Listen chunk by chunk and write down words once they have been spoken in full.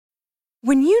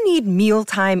When you need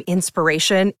mealtime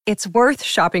inspiration, it's worth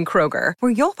shopping Kroger,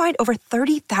 where you'll find over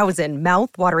 30,000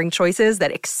 mouth-watering choices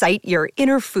that excite your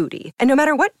inner foodie. And no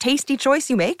matter what tasty choice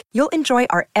you make, you'll enjoy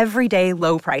our everyday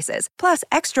low prices, plus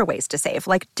extra ways to save,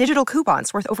 like digital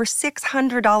coupons worth over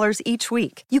 $600 each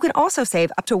week. You can also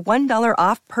save up to $1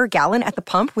 off per gallon at the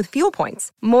pump with fuel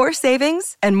points. More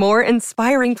savings and more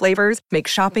inspiring flavors make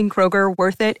shopping Kroger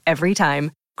worth it every time.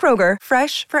 Kroger,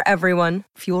 fresh for everyone.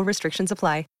 Fuel restrictions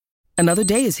apply. Another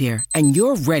day is here, and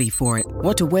you're ready for it.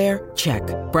 What to wear? Check.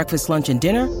 Breakfast, lunch, and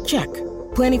dinner? Check.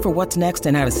 Planning for what's next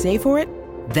and how to save for it?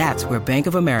 That's where Bank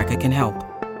of America can help.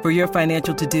 For your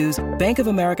financial to-dos, Bank of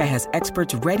America has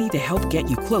experts ready to help get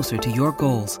you closer to your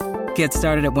goals. Get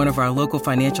started at one of our local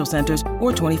financial centers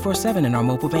or 24/7 in our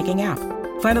mobile banking app.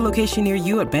 Find a location near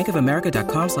you at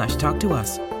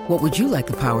bankofamerica.com/talktous. What would you like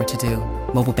the power to do?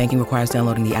 Mobile banking requires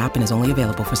downloading the app and is only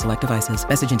available for select devices.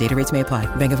 Message and data rates may apply.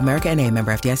 Bank of America N.A.,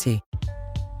 member FDIC.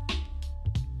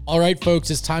 All right, folks,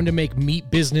 it's time to make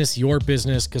meat business your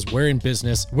business, because we're in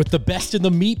business with the best in the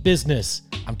meat business.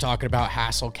 I'm talking about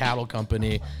Hassel Cattle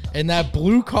Company and that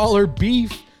blue-collar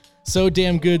beef. So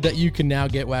damn good that you can now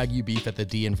get Wagyu beef at the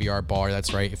DNVR bar.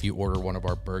 That's right, if you order one of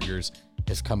our burgers,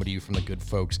 it's coming to you from the good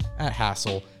folks at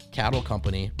Hassel Cattle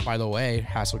Company. By the way,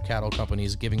 Hassel Cattle Company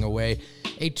is giving away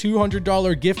a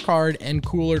 $200 gift card and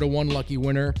cooler to one lucky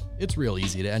winner. It's real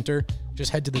easy to enter.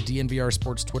 Just head to the DNVR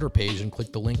Sports Twitter page and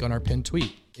click the link on our pinned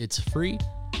tweet. It's free.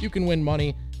 You can win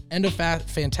money and a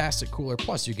fantastic cooler.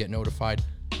 Plus, you get notified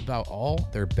about all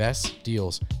their best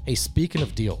deals. Hey, speaking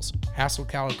of deals, Hassel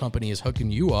Cattle Company is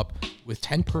hooking you up with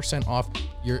 10% off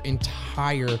your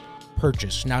entire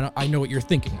purchase. Now, I know what you're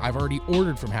thinking. I've already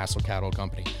ordered from Hassel Cattle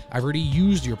Company. I've already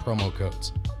used your promo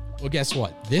codes. Well, guess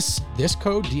what? This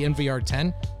code,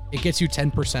 DNVR10, it gets you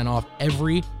 10% off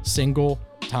every single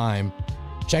time.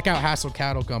 Check out Hassel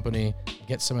Cattle Company.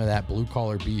 Get some of that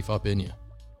blue-collar beef up in you.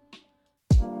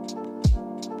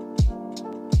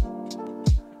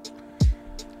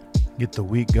 Get the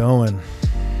week going.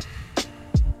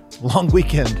 Long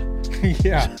weekend.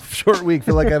 Yeah. Short week.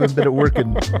 Feel like I haven't been at work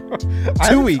in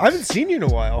 2 weeks. I haven't seen you in a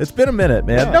while. It's been a minute,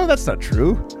 man. Yeah. No, that's not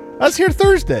true. I was here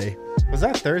Thursday. Was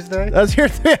that Thursday? I was here.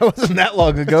 It wasn't that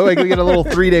long ago. We get a little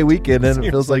 3-day weekend, and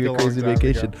it feels like a crazy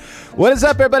vacation. Ago. What is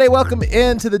up, everybody? Welcome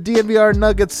into the DNVR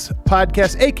Nuggets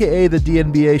podcast, a.k.a. the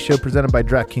DNBA show, presented by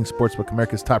DraftKings Sportsbook,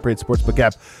 America's top-rated sportsbook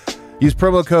app. Use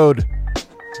promo code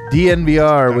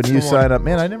DNVR when you sign up.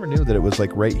 Man, I never knew that it was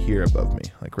like right here above me,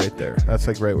 like right there. That's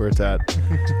like right where it's at.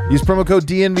 Use promo code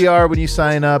DNVR when you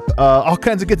sign up. All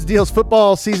kinds of good deals.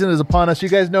 Football season is upon us. You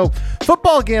guys know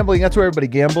football gambling, that's where everybody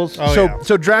gambles. So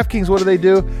DraftKings, what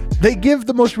do? They give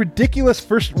the most ridiculous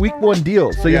first week one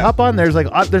deals. So you hop on there,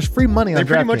 there's free money on DraftKings.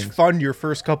 They pretty much fund your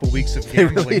first couple weeks of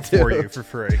gambling for you for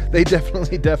free. They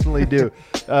definitely do.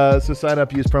 So sign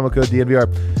up, use promo code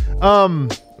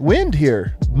DNVR. Wind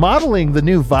here, modeling the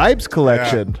new Vibes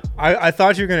collection. Yeah. I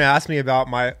thought you were going to ask me about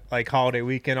my holiday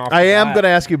weekend off. I am going to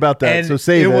ask you about that, and so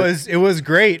save it. It was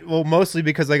great. Well, mostly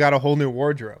because I got a whole new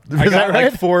wardrobe. I got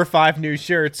like 4 or 5 new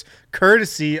shirts,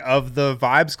 courtesy of the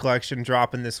Vibes collection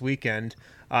dropping this weekend.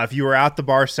 If you were at the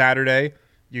bar Saturday,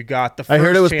 you got the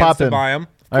first chance to buy them.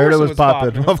 I heard it was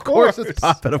popping. Of course it's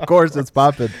popping. Of course it's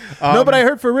popping. No, but I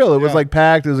heard for real. It was like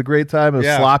packed. It was a great time. It was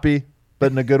sloppy,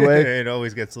 but in a good way. It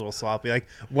always gets a little sloppy. Like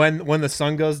when the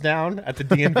sun goes down at the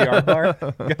DNVR bar,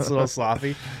 it gets a little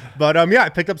sloppy. But I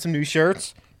picked up some new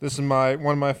shirts. This is one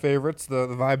of my favorites. The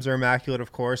Vibes are immaculate,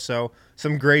 of course. So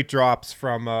some great drops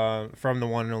from the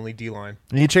one and only D-Line.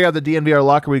 And you check out the DNVR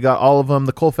locker. We got all of them.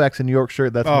 The Colfax and New York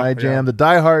shirt, that's my jam. The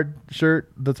Die Hard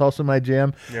shirt, that's also my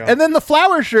jam. Yeah. And then the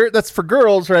flower shirt, that's for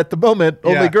girls, or at the moment,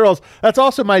 only girls. That's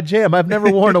also my jam. I've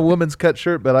never worn a woman's cut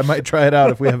shirt, but I might try it out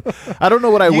if we have. I don't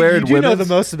know what I wear in women's. You know the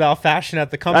most about fashion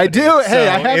at the company. I do. Hey,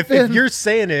 I have if you're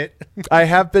saying it. I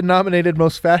have been nominated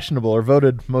most fashionable or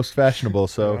voted most fashionable.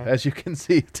 So as you can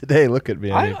see today, look at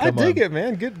me. I dig it,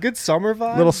 man. Good summer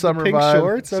vibe. Little summer pink vibe.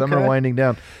 Shorts. Summer winding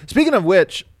down. Speaking of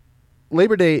which,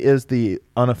 Labor Day is the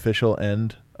unofficial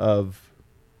end of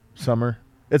summer.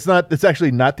 It's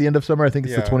actually not the end of summer. I think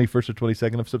it's the 21st or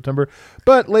 22nd of September.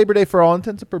 But Labor Day, for all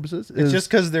intents and purposes, is just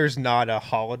because there's not a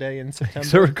holiday in September.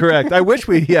 So correct. I wish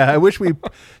we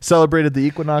celebrated the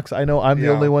equinox. I know I'm the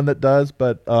only one that does,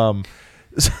 but so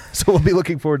we'll be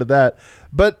looking forward to that.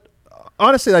 But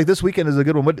honestly, like, this weekend is a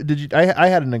good one. What did you? I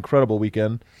had an incredible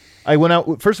weekend. I went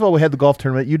out. First of all, we had the golf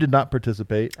tournament. You did not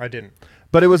participate. I didn't.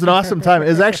 But it was an awesome time. It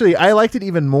was actually, I liked it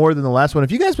even more than the last one.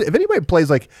 If anybody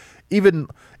plays, like, even,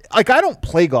 like I don't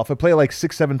play golf. I play like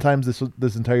 6-7 times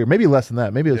this entire year. Maybe less than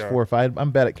that. Maybe it was 4 or 5.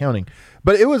 I'm bad at counting.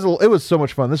 But it was so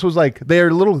much fun. This was like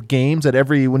they're little games at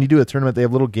every when you do a tournament. They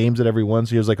have little games at every one.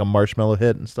 So there's like a marshmallow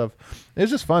hit and stuff. It was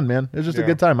just fun, man. It was just a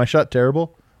good time. I shot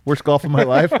terrible. Worst golf of my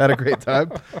life. Had a great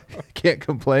time. Can't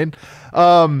complain.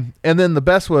 And then the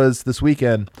best was this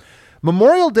weekend,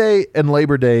 Memorial Day and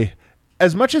Labor Day.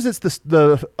 As much as it's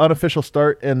the unofficial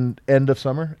start and end of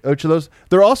summer, each of those,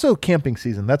 they're also camping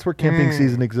season. That's where camping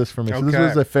season exists for me. So this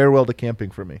was a farewell to camping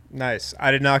for me. Nice.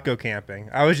 I did not go camping.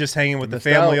 I was just hanging with the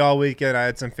family all weekend. I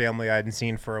had some family I hadn't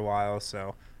seen for a while,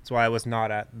 so that's why I was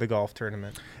not at the golf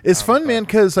tournament. It's fun, man,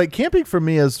 because like camping for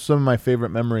me is some of my favorite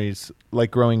memories, like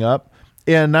growing up.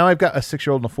 And now I've got a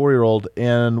 6-year-old and a 4-year-old,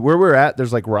 and where we're at,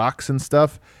 there's like rocks and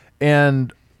stuff,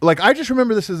 and like I just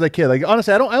remember this as a kid. Like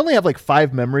honestly, I only have like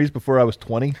 5 memories before I was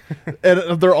 20,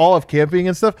 and they're all of camping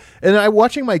and stuff. And I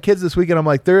watching my kids this weekend, I'm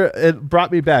like, it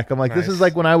brought me back. I'm like, This is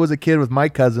like when I was a kid with my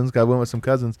cousins. 'Cause I went with some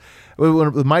cousins.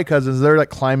 With my cousins, they're like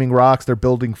climbing rocks, they're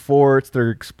building forts, they're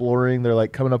exploring, they're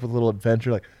like coming up with a little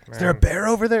adventure. Like, is there a bear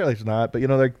over there? Like, it's not, but you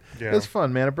know, like it's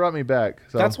fun, man. It brought me back.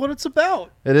 So that's what it's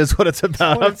about. It is what it's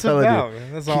about. I'm telling you,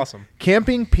 that's awesome.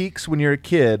 Camping peaks when you're a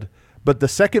kid. But the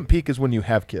second peak is when you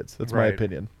have kids. That's my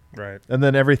opinion. Right. And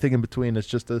then everything in between is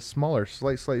just a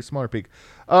slightly smaller peak.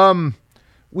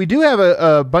 We do have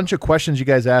a bunch of questions you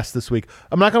guys asked this week.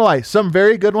 I'm not going to lie. Some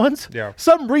very good ones. Yeah.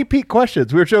 Some repeat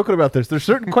questions. We were joking about this. There's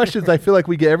certain questions I feel like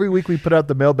we get every week we put out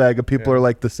the mailbag and people are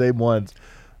like the same ones.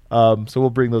 So we'll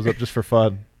bring those up just for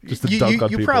fun. Just to dunk on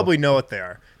people. You probably know what they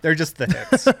are. They're just the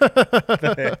hits.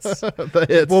 The hits. The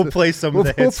hits. We'll play some of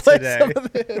the hits today. Some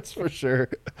of the hits for sure.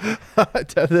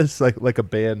 This like a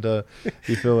band.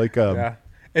 You feel like yeah.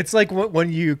 It's like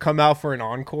when you come out for an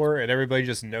encore and everybody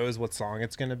just knows what song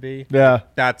it's going to be. Yeah.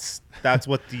 That's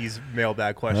what these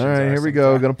mailbag questions are. All right, here we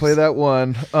go. Going to play that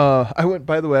one. I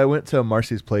went to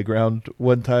Marcy's Playground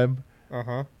one time.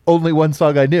 Only one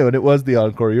song I knew, and it was the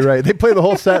encore. You're right. They play the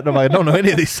whole set, and I'm like, I don't know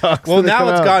any of these songs. Well, now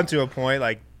it's gotten to a point,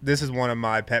 like, this is one of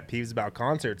my pet peeves about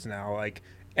concerts now. Like,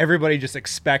 everybody just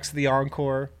expects the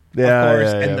encore, of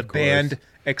course, and the band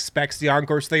expects the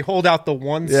encore. So they hold out the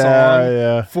one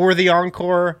song for the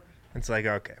encore. It's like,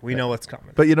 okay, we know what's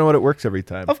coming. But you know what? It works every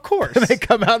time. Of course. They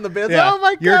come out in the band. Oh,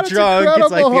 my God, you're drunk. Incredible.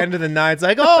 It's like the end of the night. It's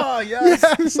like, oh, yes.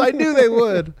 Yes, I knew they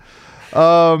would. Do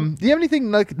you have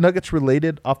anything Nuggets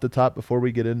related off the top before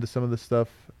we get into some of this stuff?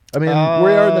 I mean, we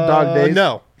are in the dog days.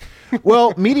 No.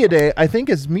 Well, Media Day, I think,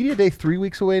 is Media Day 3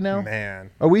 weeks away now? Man.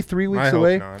 Are we 3 weeks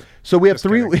away? Hope not. So we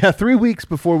have 3 weeks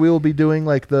before we will be doing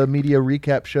like the media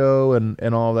recap show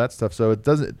and all that stuff. So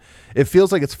it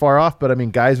feels like it's far off, but I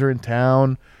mean, guys are in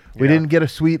town. We didn't get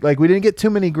we didn't get too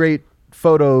many great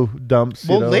photo dumps.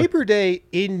 Well, Labor Day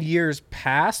in years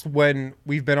past, when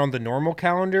we've been on the normal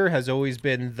calendar, has always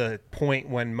been the point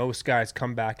when most guys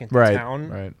come back into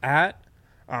town at.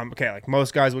 Like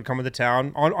most guys would come into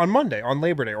town on Monday, on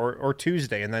Labor Day or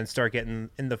Tuesday, and then start getting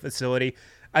in the facility.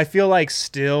 I feel like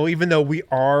still, even though we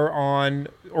are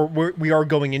we are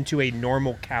going into a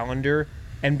normal calendar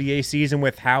NBA season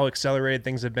with how accelerated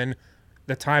things have been,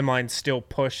 the timeline's still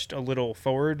pushed a little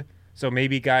forward. So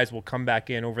maybe guys will come back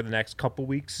in over the next couple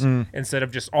weeks instead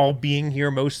of just all being here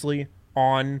mostly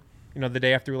on the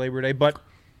day after Labor Day. But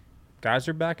guys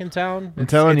are back in town. I'm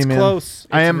telling you, man. Close.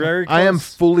 It's very close. I am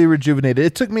fully rejuvenated.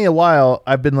 It took me a while.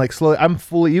 I've been like slow. I'm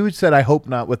fully. You said I hope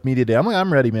not with Media Day. I'm like,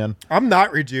 I'm ready, man. I'm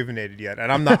not rejuvenated yet,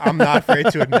 and I'm not afraid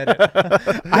to admit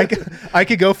it. I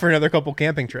could go for another couple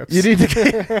camping trips. You need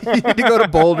to go to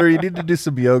Boulder. You need to do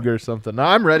some yoga or something. No,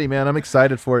 I'm ready, man. I'm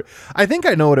excited for it. I think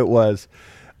I know what it was.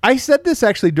 I said this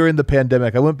actually during the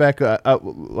pandemic. I went back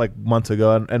like months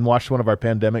ago and watched one of our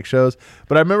pandemic shows.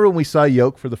 But I remember when we saw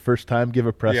Yoke for the first time give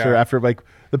a presser after like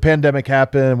the pandemic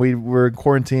happened. We were in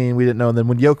quarantine. We didn't know. And then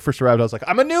when Yoke first arrived, I was like,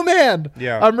 I'm a new man.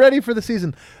 Yeah. I'm ready for the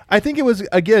season. I think it was,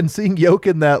 again, seeing Yoke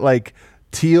in that like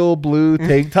teal blue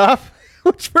tank top.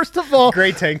 Which, first of all,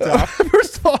 great tank top.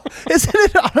 First of all, isn't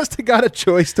it honest to God a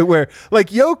choice to wear?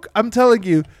 Like Yoke, I'm telling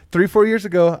you, 3-4 years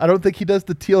ago, I don't think he does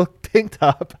the teal tank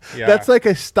top. Yeah. That's like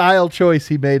a style choice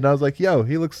he made, and I was like, yo,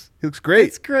 he looks great.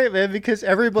 It's great, man, because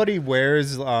everybody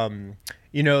wears the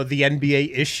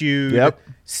NBA issued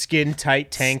skin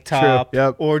tight tank top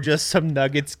or just some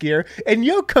Nuggets gear, and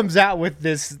Yoke comes out with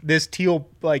this teal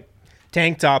like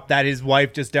tank top that his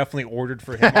wife just definitely ordered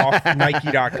for him off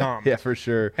Nike.com. Yeah, for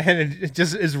sure. And it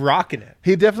just is rocking it.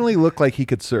 He definitely looked like he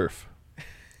could surf.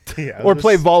 Or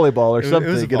play volleyball or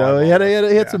something.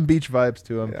 He had some beach vibes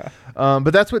to him. Yeah.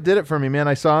 But that's what did it for me, man.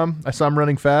 I saw him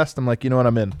running fast. I'm like, you know what?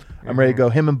 I'm in. I'm ready to go.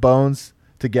 Him and Bones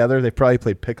together. They probably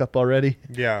played pickup already.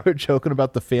 Yeah. We're joking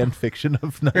about the fan fiction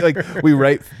of like we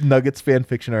write Nuggets fan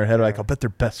fiction in our head. Like, I'll bet they're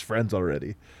best friends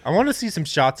already. I want to see some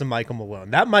shots of Michael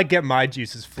Malone. That might get my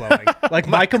juices flowing. Like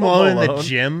Michael Malone in the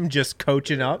gym just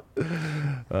coaching up.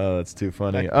 Oh, that's too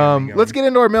funny. Let's get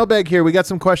into our mailbag here. We got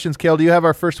some questions. Kale, do you have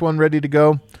our first one ready to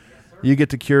go? You get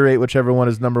to curate whichever one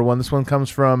is number one. This one comes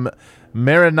from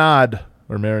Marinade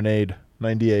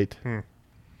 98.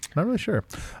 Not really sure.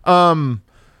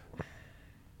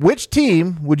 Which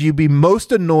team would you be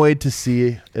most annoyed to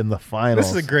see in the finals? This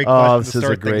is a great question. This is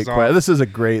a great question.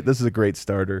 This is a great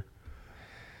starter.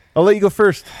 I'll let you go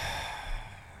first.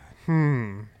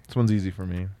 This one's easy for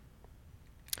me.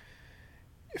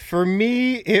 For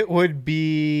me, it would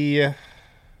be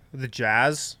the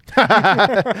Jazz.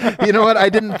 You know what? I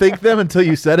didn't think them until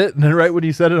you said it, and then right when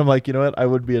you said it, I'm like, you know what? I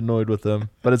would be annoyed with them,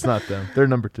 but it's not them. They're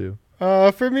number 2.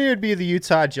 For me, it'd be the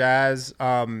Utah Jazz.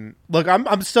 Look,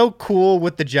 I'm so cool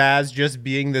with the Jazz just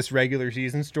being this regular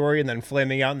season story and then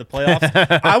flaming out in the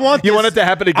playoffs. I want want it to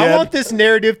happen again. I want this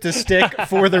narrative to stick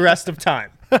for the rest of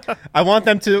time. I want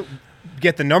them to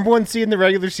get the number 1 seed in the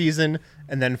regular season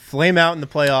and then flame out in the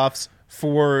playoffs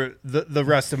for the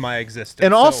rest of my existence.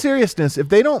 In all seriousness, if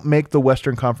they don't make the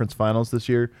Western Conference Finals this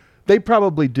year, they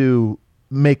probably do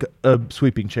make a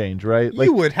sweeping change, right? Like,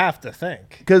 you would have to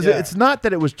think. Because it's not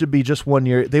that it was to be just 1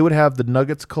 year. They would have the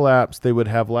Nuggets collapse. They would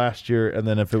have last year. And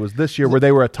then if it was this year where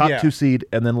they were a top 2 seed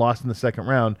and then lost in the second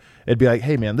round, it'd be like,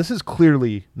 hey, man, this is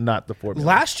clearly not the formula.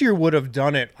 Last year would have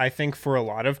done it, I think, for a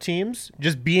lot of teams,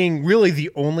 just being really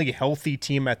the only healthy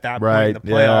team at that point in the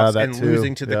playoffs and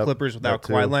losing to the Clippers without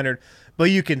Kawhi Leonard. But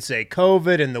you can say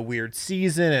COVID and the weird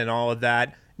season and all of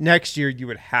that. Next year, you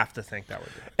would have to think that would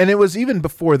be it. And it was even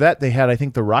before that, they had, I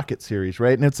think, the Rocket series,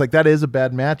 right? And it's like, that is a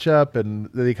bad matchup,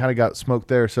 and they kind of got smoked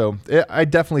there. So I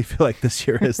definitely feel like this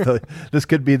year this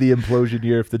could be the implosion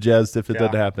year if it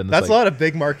doesn't happen. That's a lot of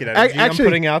big market energy I'm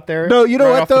putting out there. No, you know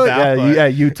what, though?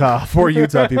 Utah, for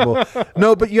Utah people.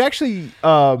 No, but you actually,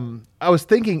 I was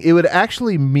thinking it would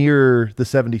actually mirror the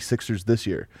 76ers this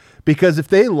year. Because if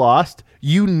they lost,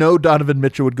 Donovan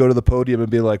Mitchell would go to the podium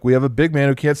and be like, we have a big man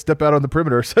who can't step out on the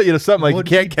perimeter. So, something like,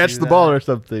 he can't catch the ball or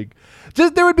something.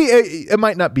 Just there would be, it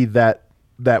might not be that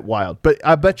wild, but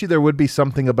I bet you there would be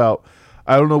something about,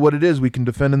 I don't know what it is. We can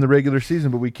defend in the regular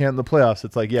season, but we can't in the playoffs.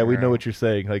 It's like, we know what you're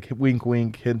saying. Like, wink,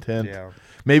 wink, hint, hint. Yeah.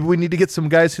 Maybe we need to get some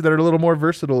guys that are a little more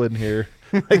versatile in here.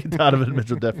 Like Donovan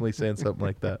Mitchell definitely saying something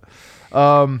like that.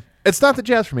 It's not the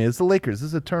Jazz for me. It's the Lakers. This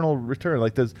is eternal return.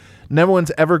 Like, no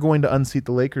one's ever going to unseat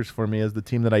the Lakers for me as the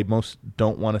team that I most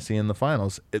don't want to see in the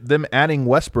finals. Them adding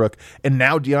Westbrook and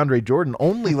now DeAndre Jordan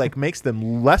only makes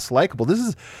them less likable. This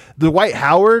is the Dwight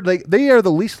Howard. Like, they are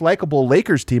the least likable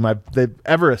Lakers team they've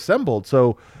ever assembled.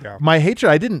 So my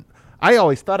hatred, I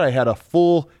always thought I had a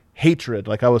full hatred.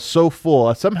 Like, I was so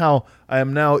full. Somehow I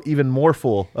am now even more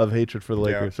full of hatred for the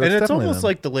Lakers. So and it's almost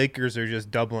like the Lakers are just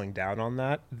doubling down on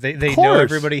that. They know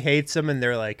everybody hates them, and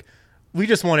they're like, we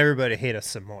just want everybody to hate us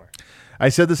some more. I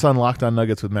said this on Locked On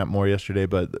Nuggets with Matt Moore yesterday,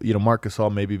 but Marc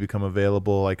Gasol maybe become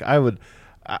available. Like, I would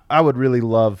really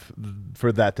love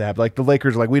for that to happen. Like, the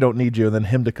Lakers are like, we don't need you, and then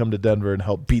him to come to Denver and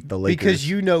help beat the Lakers.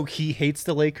 Because he hates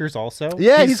the Lakers also.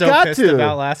 Yeah, he's so got pissed to.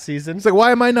 About last season. It's like,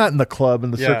 why am I not in the club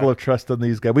and the circle of trust on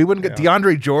these guys? We wouldn't get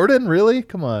DeAndre Jordan, really?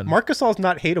 Come on. Marc Gasol's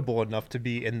not hateable enough to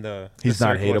be in the He's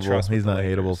not circle of hateable. trust He's with not the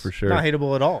hateable Lakers. for sure. Not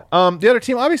hateable at all. The other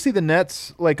team, obviously the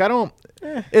Nets. Like, I don't.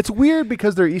 It's weird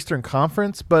because they're Eastern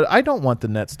Conference, but I don't want the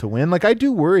Nets to win. Like, I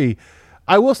do worry.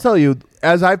 I will tell you,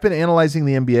 as I've been analyzing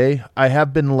the NBA, I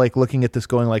have been looking at this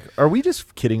going are we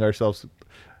just kidding ourselves?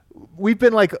 We've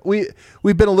been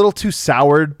we've been a little too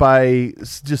soured by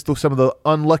just some of the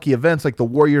unlucky events. Like, the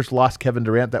Warriors lost Kevin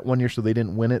Durant that 1 year, so they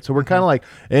didn't win it. So we're kind of like,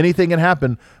 anything can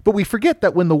happen. But we forget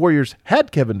that when the Warriors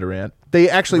had Kevin Durant, they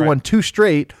actually won 2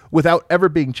 straight without ever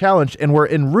being challenged, and were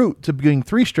en route to being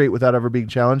 3 straight without ever being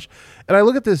challenged. And I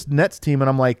look at this Nets team, and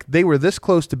I'm like, they were this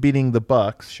close to beating the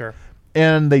Bucks. Sure.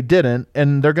 And they didn't,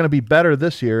 and they're going to be better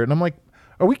this year. And I'm like,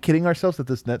 are we kidding ourselves that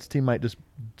this Nets team might just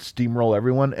steamroll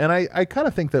everyone? And I kind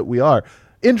of think that we are.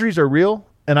 Injuries are real,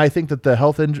 and I think that the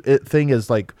health thing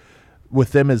is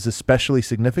with them is especially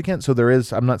significant. So there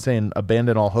is, I'm not saying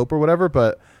abandon all hope or whatever,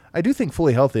 but I do think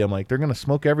fully healthy, I'm like, they're going to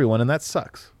smoke everyone, and that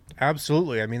sucks.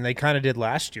 Absolutely. I mean, they kind of did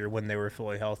last year when they were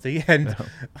fully healthy, and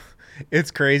it's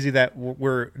crazy that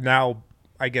we're now,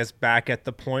 I guess, back at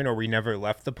the point, or we never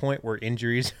left the point, where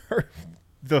injuries are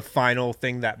the final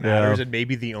thing that matters, and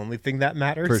maybe the only thing that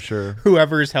matters. For sure.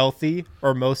 Whoever is healthy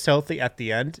or most healthy at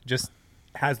the end just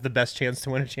has the best chance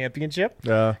to win a championship.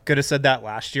 Yeah. Could have said that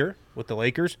last year with the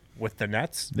Lakers, with the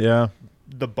Nets. Yeah.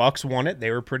 The Bucks won it.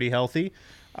 They were pretty healthy.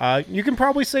 you can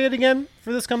probably say it again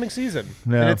for this coming season.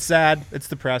 Yeah. And it's sad. It's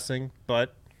depressing,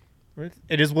 but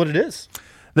it is what it is.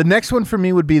 The next one for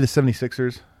me would be the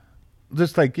 76ers.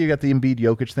 Just like you got the Embiid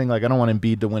Jokic thing. Like, I don't want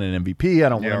Embiid to win an MVP. I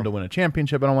don't want him to win a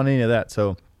championship. I don't want any of that.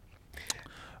 So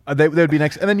they would be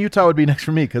next. And then Utah would be next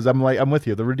for me because I'm with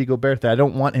you. The Rudy Gobert thing. I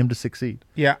don't want him to succeed.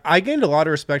 Yeah, I gained a lot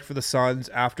of respect for the Suns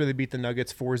after they beat the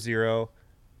Nuggets 4-0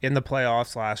 in the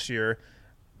playoffs last year.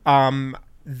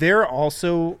 They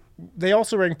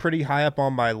also rank pretty high up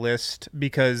on my list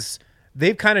because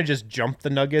they've kind of just jumped the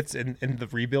Nuggets in the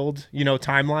rebuild,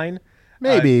 timeline.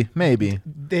 Maybe.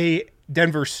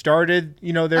 Denver started,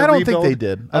 their I don't rebuild think they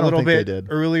did. a little bit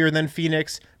earlier than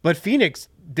Phoenix, but Phoenix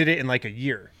did it in like a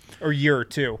year or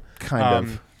two. Kind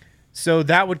of. So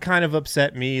that would kind of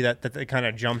upset me that they kind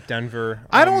of jumped Denver.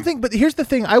 I don't think, but here's the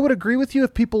thing. I would agree with you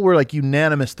if people were like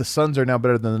unanimous, the Suns are now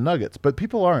better than the Nuggets, but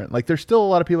people aren't. Like, there's still a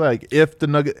lot of people like, if the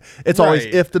Nuggets, it's always,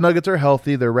 if the Nuggets are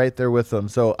healthy, they're right there with them.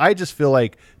 So I just feel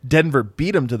like Denver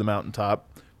beat them to the mountaintop,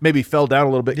 maybe fell down a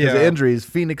little bit because of injuries.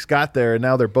 Phoenix got there, and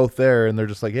now they're both there, and they're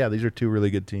just like, these are two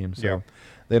really good teams. So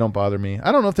they don't bother me.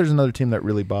 I don't know if there's another team that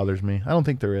really bothers me. I don't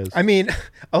think there is. I mean,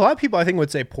 a lot of people I think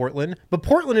would say Portland, but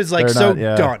Portland is like done.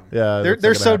 Yeah,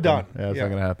 they're so done. Yeah, it's not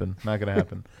going to happen. Not going to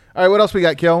happen. All right, what else we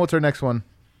got, Kale? What's our next one?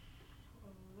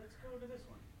 Let's go to this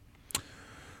one.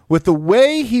 With the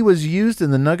way he was used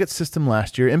in the Nuggets system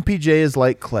last year, MPJ is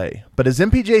like Clay. But is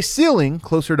MPJ ceiling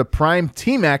closer to prime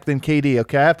T-Mac than KD?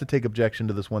 Okay, I have to take objection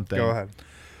to this one thing. Go ahead.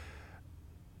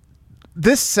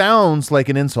 This sounds like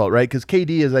an insult, right? Because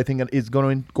KD is, I think, is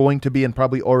going to be and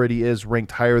probably already is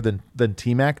ranked higher than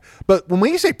T-Mac. But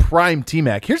when you say prime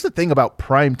T-Mac, here's the thing about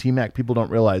prime T-Mac people don't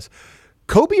realize.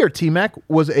 Kobe or T-Mac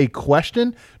was a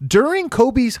question during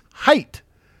Kobe's height.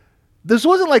 This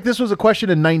wasn't like this was a question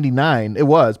in 99. It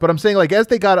was. But I'm saying, like, as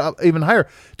they got up even higher,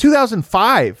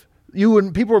 2005,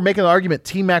 people were making the argument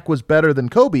T-Mac was better than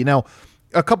Kobe. Now,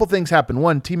 a couple things happened.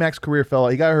 One, T-Mac's career fell.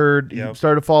 He got hurt. He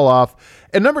started to fall off.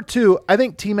 And number two, I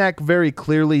think T-Mac very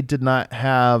clearly did not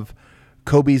have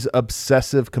Kobe's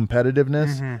obsessive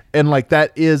competitiveness. Mm-hmm. And, like,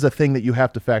 that is a thing that you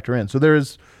have to factor in. So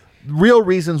there's real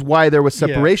reasons why there was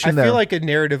separation there. I feel like a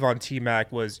narrative on T-Mac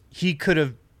was he could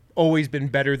have always been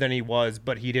better than he was,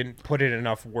 but he didn't put in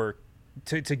enough work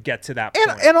to get to that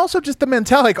point. And also just the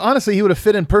mentality. Like, honestly, he would have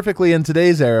fit in perfectly in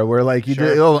today's era where, like, you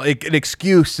did an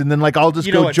excuse and then, like, I'll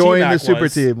just go join the super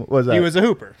team. What was that? He was a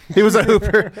hooper. He was a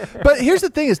hooper. But here's the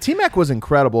thing is T-Mac was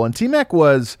incredible. And T-Mac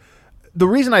was the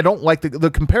reason I don't like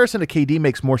the comparison to KD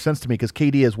makes more sense to me because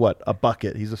KD is what? A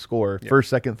bucket. He's a scorer. Yep. First,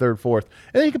 second, third, fourth.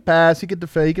 And then he could pass, he could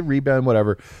defend, he could rebound,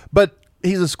 whatever. But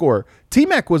he's a scorer.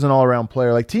 T-Mac was an all-around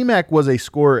player. Like, T-Mac was a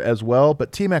scorer as well,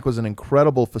 but T-Mac was an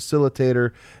incredible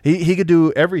facilitator. He could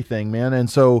do everything, man. And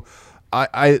so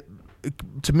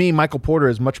to me, Michael Porter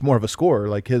is much more of a scorer.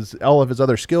 Like, all of his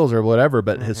other skills or whatever,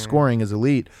 but his scoring is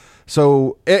elite.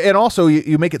 So, and also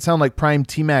you make it sound like prime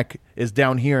T-Mac is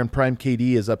down here and prime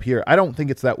KD is up here. I don't think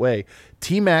it's that way.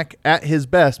 T-Mac at his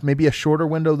best, maybe a shorter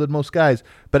window than most guys,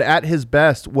 but at his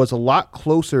best was a lot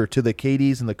closer to the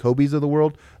KDs and the Kobes of the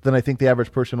world than I think the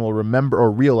average person will remember or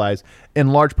realize, in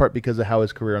large part because of how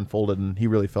his career unfolded and he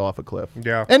really fell off a cliff.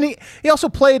 Yeah. And he also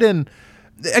played in,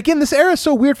 again, this era is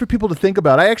so weird for people to think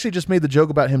about. I actually just made the joke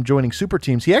about him joining super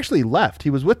teams. He actually left. He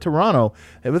was with Toronto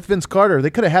and with Vince Carter. They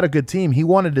could have had a good team. He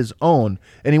wanted his own,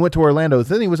 and he went to Orlando.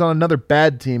 Then he was on another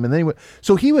bad team, and then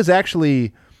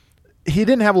he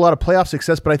didn't have a lot of playoff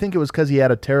success, but I think it was because he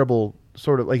had a terrible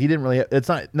sort of, like, he didn't really it's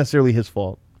not necessarily his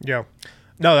fault. Yeah.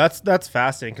 No, that's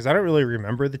fascinating because I don't really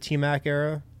remember the T-Mac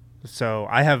era. So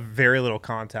I have very little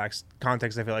context, I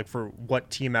feel like, for what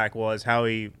T-Mac was, how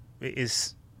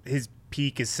his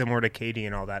peak is similar to KD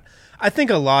and all that. I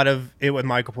think a lot of it with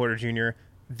Michael Porter Jr.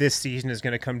 this season is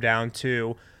going to come down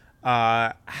to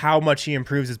how much he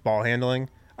improves his ball handling.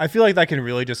 I feel like that can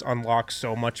really just unlock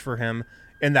so much for him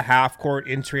in the half court,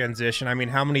 in transition. I mean,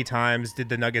 how many times did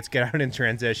the Nuggets get out in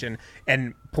transition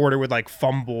and Porter would, like,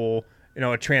 fumble,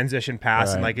 a transition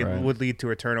pass and it would lead to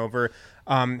a turnover.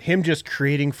 Him just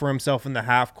creating for himself in the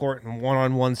half court and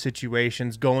one-on-one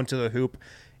situations, going to the hoop.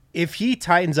 If he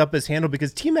tightens up his handle,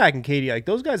 because T-Mac and KD, like,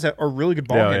 those guys are really good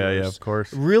ball handlers. Yeah, of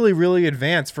course. Really, really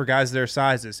advanced for guys their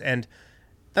sizes. And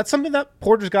that's something that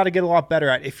Porter's got to get a lot better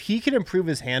at. If he can improve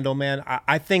his handle, man,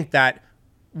 I think that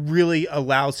really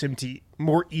allows him to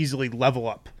more easily level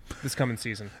up this coming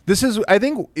season. This is, I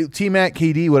think, T-Mac,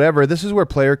 KD, whatever, this is where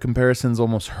player comparisons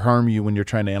almost harm you when you're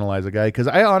trying to analyze a guy, because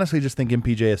I honestly just think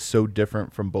MPJ is so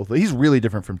different from both. He's really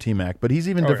different from T-Mac, but he's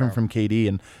even different from KD.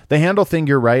 And the handle thing,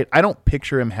 you're right. I don't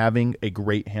picture him having a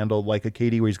great handle like a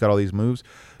KD where he's got all these moves,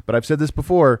 but I've said this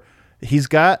before. He's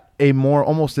got a more,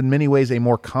 almost in many ways, a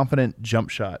more confident jump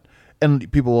shot.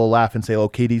 and people will laugh and say, "Oh,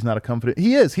 KD's not a confident."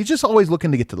 He is. He's just always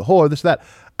looking to get to the hole or this, that.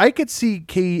 I could see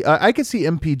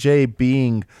MPJ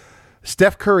being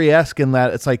Steph Curry-esque in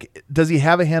that it's like, does he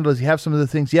have a handle? Does he have some of the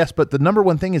things? Yes, but the number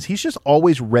one thing is he's just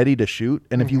always ready to shoot,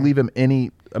 and if you leave him any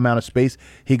amount of space,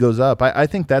 he goes up. I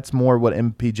think that's more what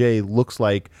MPJ looks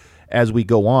like as we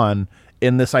go on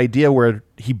in this idea where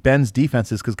he bends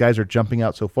defenses because guys are jumping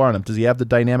out so far on him. Does he have the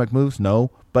dynamic moves?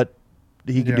 No, but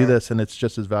he can do this, and it's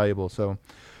just as valuable. So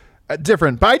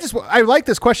different. But I like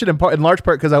this question in large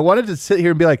part because I wanted to sit here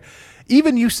and be like,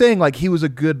 even you saying like he was a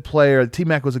good player,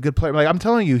 T-Mac was a good player. Like I'm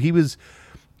telling you,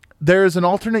 there's an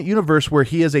alternate universe where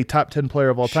he is a top 10 player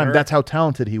of all time. Sure. That's how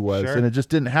talented he was. Sure. And it just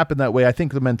didn't happen that way. I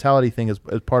think the mentality thing is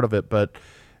part of it. But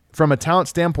from a talent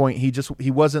standpoint,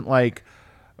 he wasn't like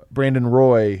Brandon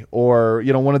Roy or,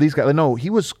 one of these guys. No, he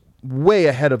was way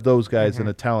ahead of those guys in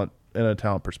a talent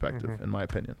perspective, in my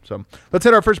opinion. So let's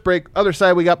hit our first break. Other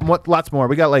side, we got lots more.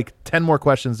 We got like 10 more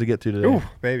questions to get to today. Ooh,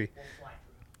 baby.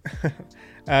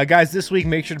 Guys, this week,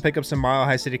 make sure to pick up some Mile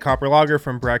High City Copper Lager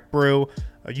from Breck Brew.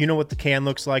 You know what the can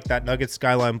looks like, that Nuggets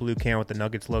Skyline blue can with the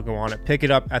Nuggets logo on it. Pick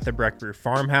it up at the Breck Brew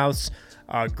Farmhouse.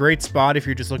 Great spot if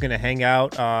you're just looking to hang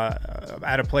out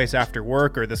at a place after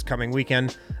work or this coming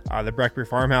weekend. The Breck Brew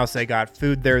Farmhouse, they got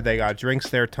food there, they got drinks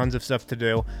there, tons of stuff to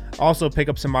do. Also, pick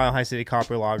up some Mile High City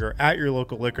Copper Lager at your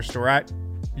local liquor store, at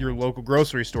your local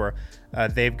grocery store.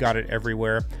 They've got it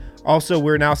everywhere. Also,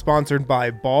 we're now sponsored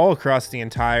by Ball across the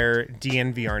entire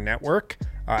DNVR network,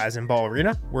 as in Ball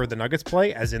Arena, where the Nuggets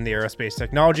play, as in the aerospace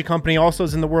technology company, also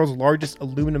as in the world's largest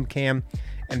aluminum can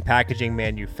and packaging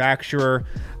manufacturer.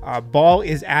 Ball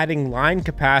is adding line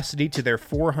capacity to their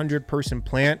 400-person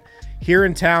plant here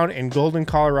in town in Golden,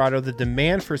 Colorado. The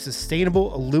demand for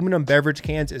sustainable aluminum beverage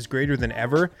cans is greater than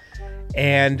ever,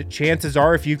 and chances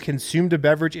are if you consumed a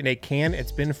beverage in a can,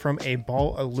 it's been from a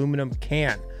Ball aluminum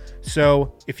can.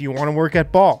 So if you want to work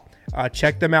at Ball,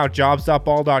 check them out,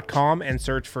 jobs.ball.com, and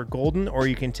search for Golden, or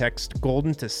you can text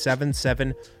Golden to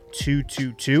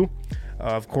 77222.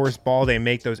 Of course, Ball, they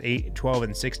make those 8, 12,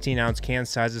 and 16-ounce can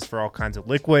sizes for all kinds of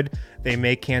liquid. They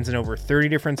make cans in over 30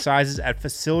 different sizes at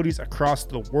facilities across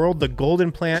the world. The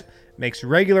Golden plant makes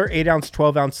regular 8-ounce,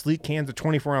 12-ounce sleek cans, a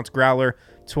 24-ounce growler,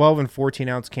 12 and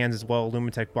 14-ounce cans as well,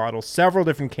 Lumitech bottles, several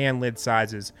different can lid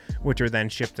sizes, which are then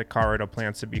shipped to Colorado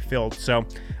plants to be filled. So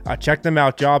check them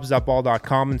out,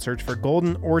 jobs.ball.com, and search for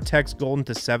Golden, or text Golden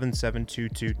to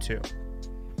 77222.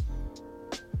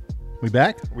 We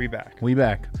back? We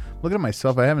back. Looking at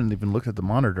myself, I haven't even looked at the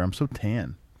monitor. I'm so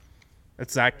tan.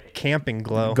 It's that camping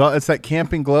glow. It's that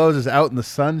camping glow. Just out in the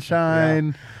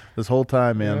sunshine this whole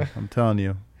time, man. Yeah. I'm telling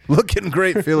you. Looking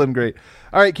great, feeling great.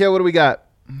 All right, Kale, what do we got?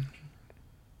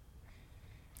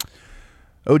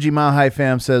 OG Mile High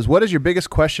fam says, what is your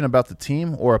biggest question about the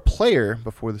team or a player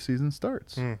before the season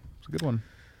starts? It's a good one.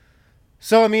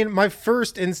 So, I mean, my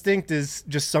first instinct is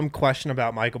just some question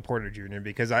about Michael Porter Jr.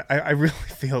 because I really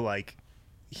feel like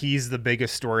he's the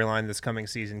biggest storyline this coming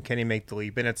season. Can he make the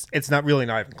leap? And it's not even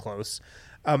close.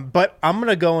 But I'm going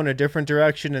to go in a different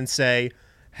direction and say,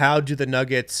 how do the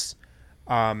Nuggets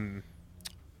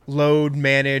load,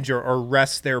 manage, or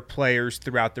rest their players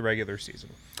throughout the regular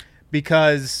season?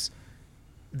 Because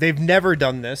they've never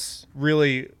done this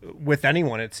really with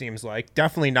anyone, it seems like.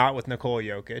 Definitely not with Nikola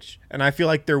Jokic. And I feel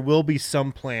like there will be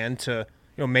some plan to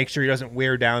make sure he doesn't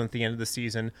wear down at the end of the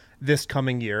season this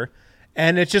coming year.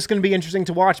 And it's just going to be interesting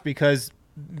to watch because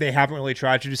they haven't really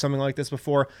tried to do something like this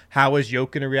before. How is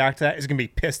Jokic going to react to that? Is he going to be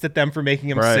pissed at them for making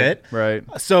him sit? Right.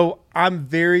 So I'm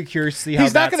very curious to see how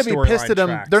he's not going to be pissed at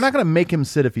him. They're not going to make him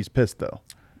sit if he's pissed, though.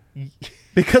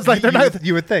 Because like they're not.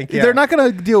 You would think they're not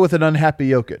going to deal with an unhappy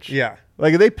Jokic. Yeah.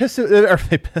 Like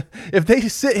if they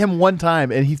sit him one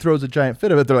time and he throws a giant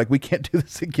fit of it, they're like, we can't do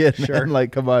this again. Sure. And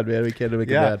like, come on, man, we can't make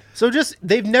it bad. So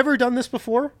they've never done this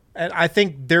before, and I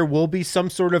think there will be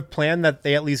some sort of plan that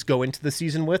they at least go into the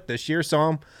season with this year.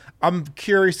 So I'm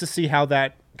curious to see how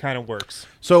that kind of works.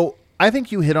 So I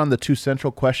think you hit on the two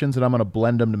central questions, and I'm going to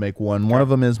blend them to make one. One of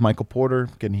them is Michael Porter.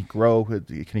 Can he grow?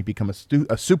 Can he become a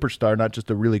superstar, not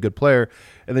just a really good player?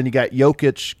 And then you got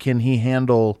Jokic. Can he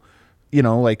handle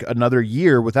like another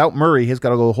year without Murray? He's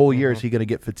got to go a whole year. Is he going to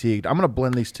get fatigued? I'm going to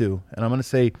blend these two, and I'm going to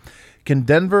say, can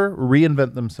Denver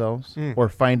reinvent themselves or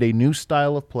find a new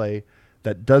style of play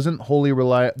that doesn't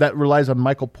relies on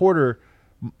Michael Porter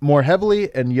more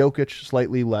heavily and Jokic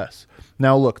slightly less.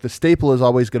 Now, look, the staple is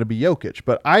always going to be Jokic,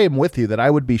 but I am with you that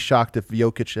I would be shocked if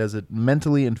Jokic has it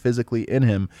mentally and physically in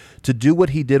him to do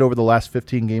what he did over the last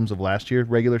 15 games of last year,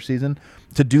 regular season,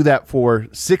 to do that for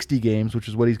 60 games, which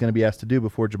is what he's going to be asked to do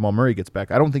before Jamal Murray gets back.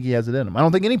 I don't think he has it in him. I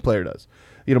don't think any player does.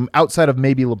 Outside of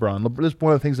maybe LeBron. This is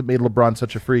one of the things that made LeBron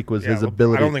such a freak was his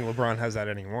ability. I don't think LeBron has that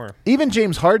anymore. Even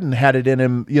James Harden had it in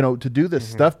him, to do this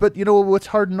stuff. But what's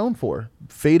Harden known for?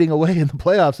 Fading away in the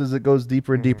playoffs as it goes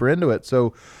deeper and deeper into it.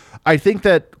 So I think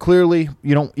that clearly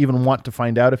you don't even want to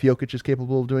find out if Jokic is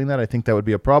capable of doing that. I think that would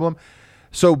be a problem.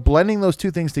 So blending those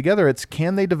two things together, it's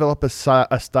can they develop a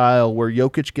style where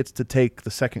Jokic gets to take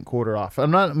the second quarter off?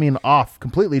 Off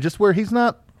completely, just where he's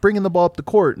not bringing the ball up the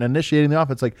court and initiating the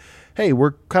offense. Like, hey,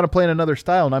 we're kind of playing another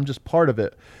style, and I'm just part of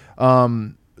it.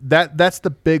 That's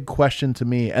the big question to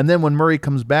me. And then when Murray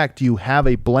comes back, do you have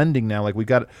a blending now? Like we've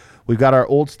got our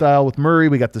old style with Murray.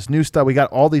 We got this new style. We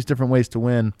got all these different ways to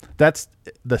win. That's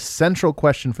the central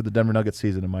question for the Denver Nuggets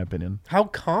season, in my opinion. How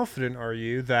confident are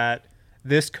you that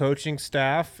this coaching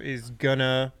staff is going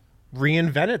to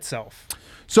reinvent itself?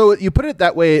 So you put it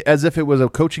that way as if it was a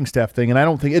coaching staff thing, and I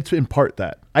don't think it's in part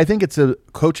that. I think it's a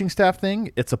coaching staff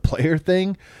thing. It's a player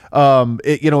thing.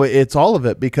 It's all of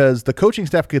it because the coaching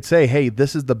staff could say, hey,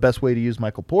 this is the best way to use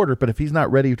Michael Porter, but if he's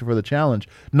not ready for the challenge,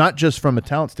 not just from a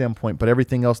talent standpoint, but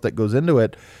everything else that goes into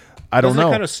it, I don't know. Doesn't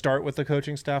it kind of start with the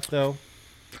coaching staff, though?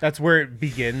 That's where it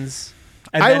begins.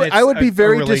 I would be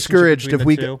very discouraged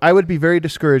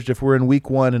if we're in week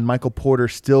 1 and Michael Porter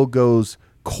still goes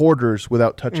quarters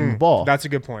without touching the ball. That's a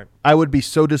good point. I would be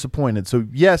so disappointed. So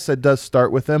yes, it does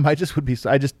start with them.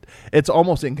 It's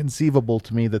almost inconceivable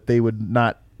to me that they would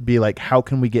not be like, how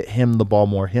can we get him the ball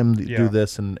more, do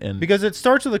this and because it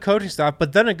starts with the coaching staff,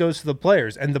 but then it goes to the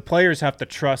players, and the players have to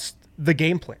trust the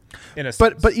game plan in a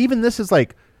sense. But even this is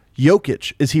like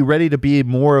Jokic, is he ready to be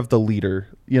more of the leader?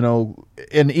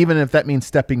 And even if that means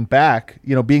stepping back,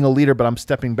 being a leader, but I'm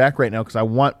stepping back right now because I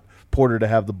want Porter to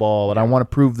have the ball and I want to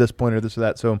prove this point or this or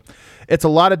that. So it's a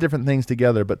lot of different things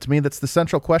together. But to me, that's the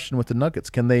central question with the Nuggets.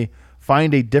 Can they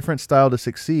find a different style to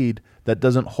succeed that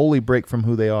doesn't wholly break from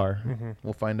who they are?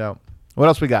 We'll find out. What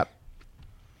else we got?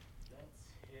 Let's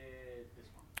hit this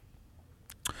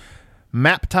one.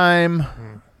 Map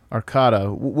time. Arcata.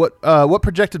 What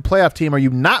projected playoff team are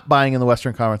you not buying in the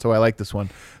Western Conference? Oh, I like this one.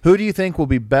 Who do you think will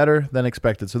be better than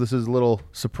expected? So this is a little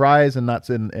surprise and not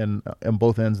in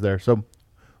both ends there. So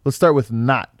let's start with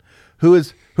not. Who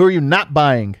are you not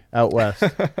buying out west?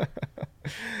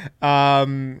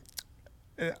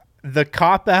 The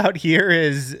cop out here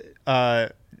is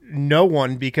no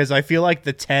one, because I feel like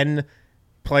the 10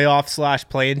 playoff /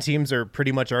 play-in teams are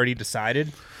pretty much already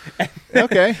decided.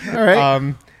 Okay, all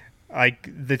right. Like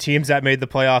the teams that made the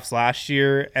playoffs last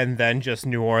year, and then just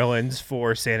New Orleans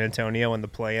for San Antonio in the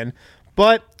play-in.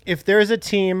 But if there's a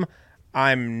team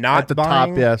I'm not at the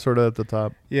buying, top, yeah, sort of at the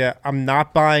top. Yeah, I'm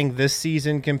not buying this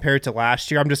season compared to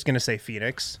last year. I'm just going to say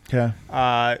Phoenix. Okay.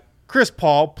 Chris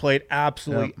Paul played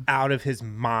absolutely out of his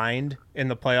mind in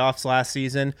the playoffs last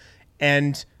season.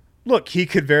 And look, he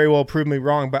could very well prove me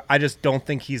wrong, but I just don't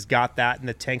think he's got that in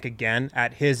the tank again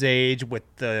at his age with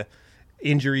the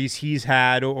injuries he's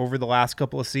had over the last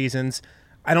couple of seasons.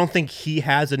 I don't think he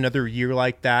has another year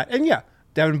like that. And yeah,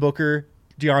 Devin Booker,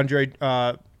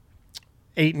 DeAndre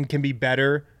Ayton can be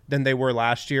better than they were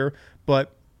last year.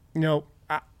 But,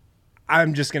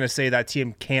 I'm just going to say that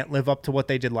team can't live up to what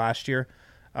they did last year.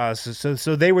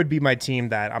 So they would be my team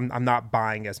that I'm not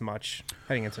buying as much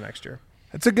heading into next year.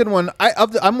 That's a good one.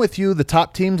 I'm with you. The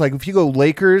top teams, like if you go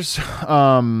Lakers,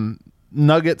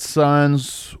 Nuggets,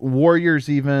 Suns, Warriors,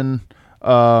 even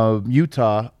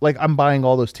Utah, like I'm buying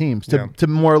all those teams to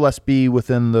more or less be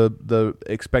within the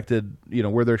expected,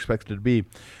 where they're expected to be.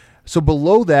 So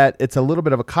below that, it's a little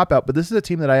bit of a cop-out, but this is a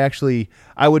team that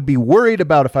I would be worried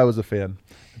about if I was a fan.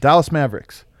 Dallas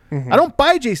Mavericks. I don't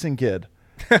buy Jason Kidd.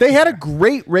 They had a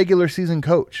great regular season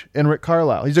coach in Rick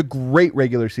Carlisle. He's a great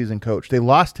regular season coach. They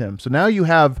lost him. So now you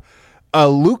have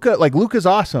Luka. Like Luka's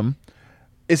awesome.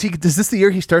 Is this the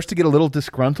year he starts to get a little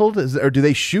disgruntled? Or do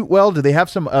they shoot well? Do they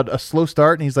have a slow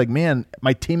start? And he's like, man,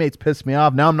 my teammates pissed me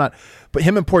off. Now I'm not. But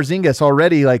him and Porzingis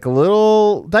already like a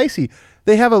little dicey.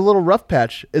 They have a little rough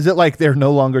patch. Is it like they're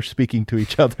no longer speaking to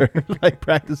each other like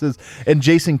practices? And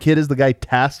Jason Kidd is the guy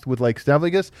tasked with like stuff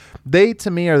like this. They, to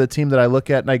me, are the team that I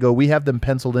look at and I go, we have them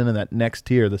penciled in that next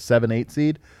tier, the 7-8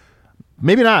 seed.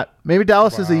 Maybe not. Maybe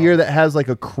Dallas is a year that has like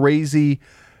a crazy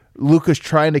Luka's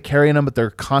trying to carry them, but they're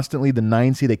constantly the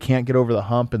 9 seed. They can't get over the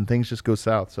hump and things just go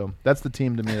south. So that's the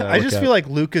team to me that I just feel like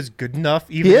Luka's good enough.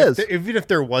 He is. Even if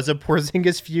there was a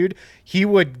Porzingis feud, he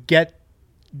would get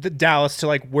the Dallas to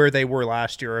like where they were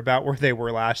last year, about where they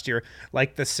were last year,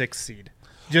 like the 6th seed.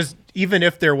 Just even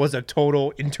if there was a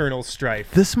total internal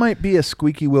strife. This might be a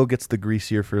squeaky wheel gets the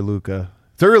greasier for Luka.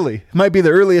 It's early. It might be the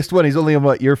earliest one. He's only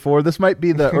in year 4. This might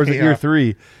be or is it year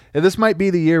 3? And this might be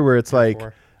the year where it's like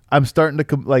 4. I'm starting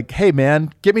to hey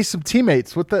man, give me some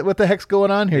teammates. What the heck's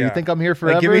going on here? Yeah. You think I'm here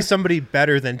forever? Like, give me somebody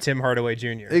better than Tim Hardaway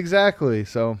Jr. Exactly.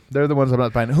 So they're the ones I'm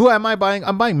not buying. Who am I buying?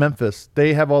 I'm buying Memphis.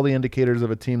 They have all the indicators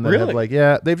of a team that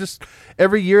have they've just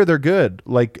every year they're good.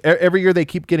 Like every year they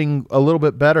keep getting a little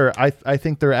bit better. I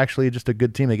think they're actually just a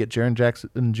good team. They get Jaren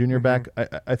Jackson Jr. back.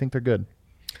 I think they're good.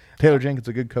 Taylor Jenkins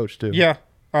a good coach too. Yeah.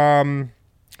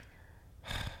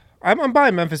 I'm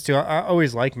buying Memphis too. I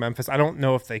always like Memphis. I don't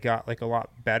know if they got like a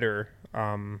lot better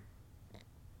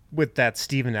with that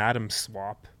Steven Adams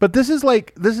swap. But this is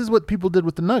what people did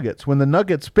with the Nuggets. When the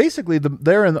Nuggets basically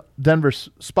they're in Denver's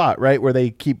spot, right, where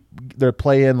they're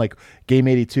playing like game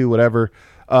 82, whatever,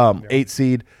 8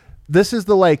 seed. This is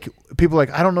the people are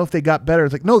like, I don't know if they got better.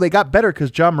 It's like, no, they got better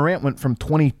because John Morant went from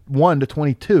 21 to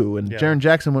 22 and Jaren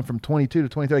Jackson went from 22 to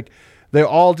 23. Like, they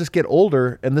all just get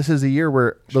older, and this is a year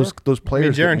where those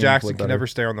players. Jaren Jackson can never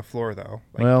stay on the floor though.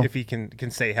 Like, if he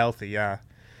can stay healthy, yeah.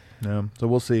 Yeah. So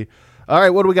we'll see. All right,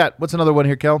 what do we got? What's another one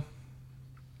here, Kel?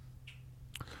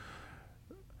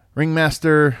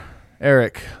 Ringmaster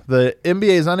Eric. The NBA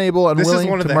is unable,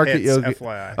 unwilling to market Jokic.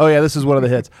 FYI. Oh yeah, this is one of the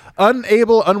hits.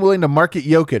 Unable, unwilling to market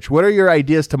Jokic. What are your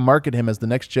ideas to market him as the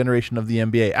next generation of the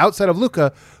NBA? Outside of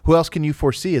Luka, who else can you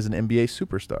foresee as an NBA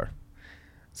superstar?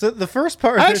 So the first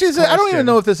part of I don't even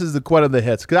know if this is one of the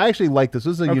hits because I actually like this.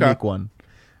 This is a unique one.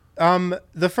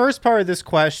 The first part of this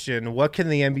question, what can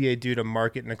the NBA do to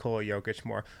market Nikola Jokic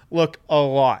more? Look, a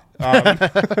lot.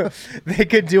 They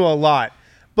could do a lot.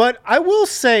 But I will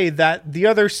say that the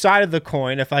other side of the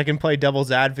coin, if I can play devil's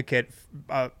advocate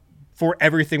for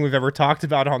everything we've ever talked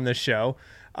about on this show,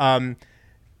 Nikola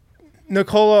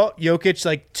Jokic,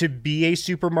 like, to be a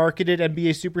super marketed NBA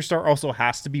superstar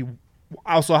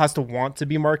also has to want to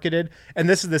be marketed. And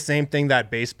this is the same thing that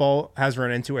baseball has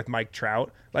run into with Mike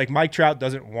Trout. Like, Mike Trout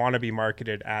doesn't want to be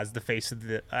marketed as the face of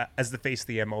the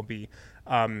MLB.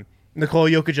 Nikola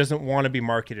Jokic doesn't want to be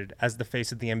marketed as the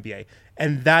face of the NBA.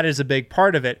 And that is a big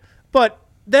part of it. But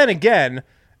then again,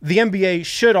 the NBA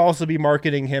should also be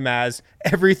marketing him as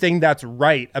everything that's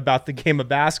right about the game of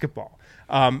basketball.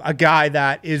 A guy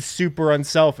that is super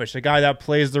unselfish, a guy that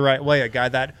plays the right way, a guy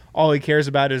that all he cares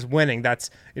about is winning. That's,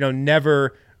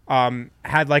 never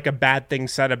had like a bad thing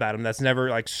said about him. That's never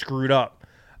like screwed up.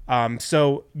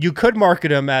 So you could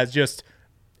market him as just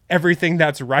everything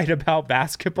that's right about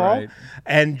basketball,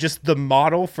 and just the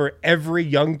model for every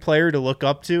young player to look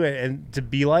up to and to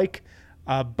be like,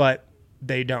 but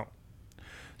they don't.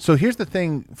 So here's the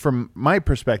thing from my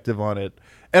perspective on it.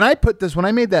 And I put this when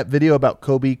I made that video about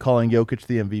Kobe calling Jokic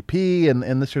the MVP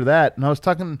and this or that. And I was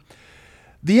talking,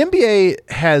 the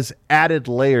NBA has added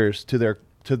layers to their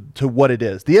to what it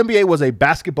is. The NBA was a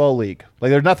basketball league.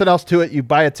 Like, there's nothing else to it. You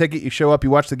buy a ticket, you show up, you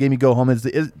watch the game, you go home. It's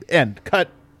the end. Cut.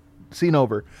 Scene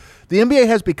over. The NBA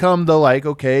has become the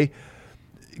okay,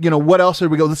 what else are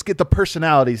we go? Let's get the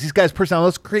personalities. These guys'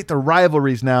 personalities. Let's create the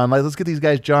rivalries now, and let's get these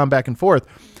guys jawing back and forth.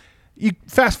 You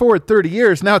fast forward 30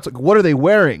 years, now it's like, what are they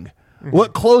wearing? Mm-hmm.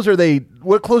 What clothes are they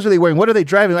wearing? What are they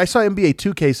driving? I saw NBA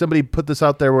 2K. Somebody put this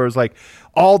out there where it was like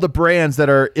all the brands that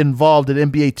are involved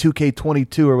in NBA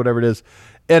 2K22 or whatever it is,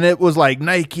 and it was like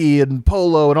Nike and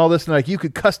Polo and all this, and like you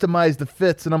could customize the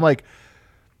fits, and I'm like,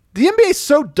 the NBA is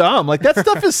so dumb. Like, that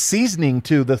stuff is seasoning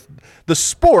to the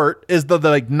sport is the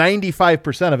like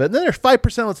 95% of it. And then there's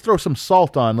 5%. Let's throw some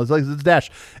salt on. Let's dash.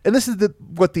 And this is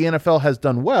what the NFL has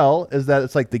done well, is that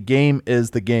it's like the game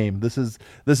is the game. This is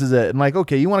it. And like,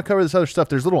 okay, you want to cover this other stuff.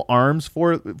 There's little arms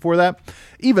for that.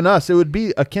 Even us, it would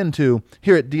be akin to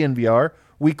here at DNVR.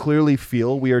 We clearly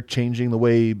feel we are changing the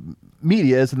way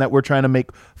media is, and that we're trying to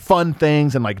make fun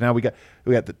things. And like, now we got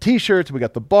the t-shirts, we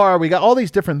got the bar, we got all these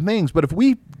different things. But if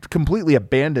we completely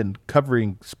abandoned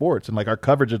covering sports and like our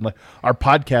coverage and like our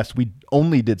podcast, we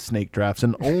only did snake drafts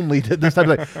and only did this type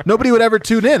of thing, nobody would ever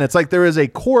tune in. It's like there is a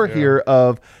core here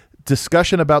of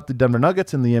discussion about the Denver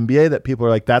Nuggets and the NBA that people are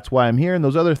like, that's why I'm here. And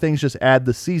those other things just add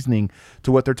the seasoning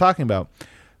to what they're talking about.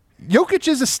 Jokic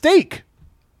is a steak.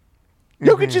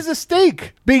 Jokic is a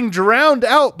steak being drowned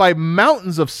out by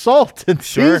mountains of salt and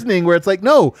seasoning, where it's like,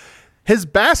 no, his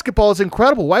basketball is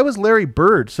incredible. Why was Larry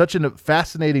Bird such a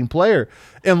fascinating player?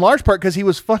 In large part because he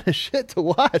was fun as shit to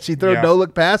watch. He throws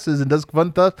no-look passes and does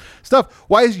fun stuff.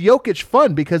 Why is Jokic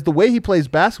fun? Because the way he plays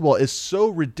basketball is so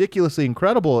ridiculously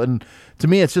incredible. And to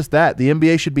me, it's just that. The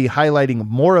NBA should be highlighting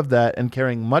more of that and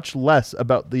caring much less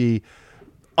about the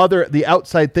the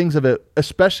outside things of it,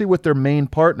 especially with their main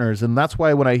partners. And that's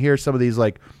why when I hear some of these,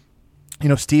 like,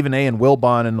 Stephen A. and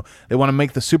Wilbon, and they want to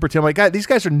make the super team, I'm like, God, these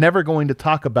guys are never going to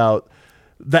talk about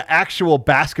the actual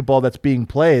basketball that's being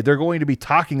played. They're going to be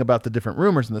talking about the different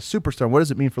rumors and the superstar. What does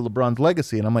it mean for LeBron's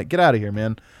legacy? And I'm like, get out of here,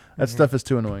 man. That stuff is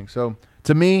too annoying. So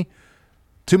to me,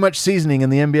 too much seasoning in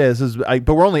the NBA.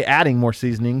 But we're only adding more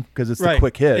seasoning because it's the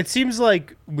quick hit. It seems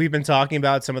like we've been talking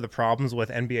about some of the problems with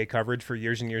NBA coverage for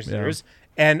years and years and years.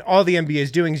 And all the NBA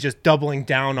is doing is just doubling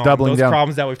down on those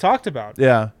problems that we've talked about.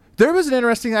 Yeah. There was an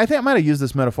interesting, I think I might have used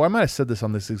this metaphor. I might have said this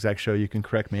on this exact show. You can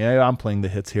correct me. I'm playing the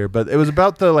hits here. But it was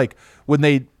about when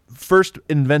they first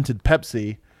invented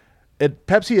Pepsi,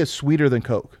 Pepsi is sweeter than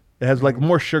Coke. It has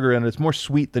more sugar in it. It's more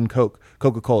sweet than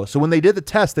Coca-Cola. So when they did the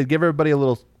test, they'd give everybody a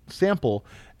little sample,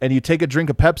 and you take a drink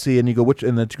of Pepsi and you go,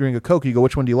 and then drink of Coke, you go,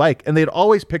 which one do you like? And they'd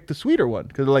always pick the sweeter one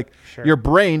because your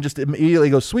brain just immediately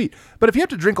goes sweet. But if you have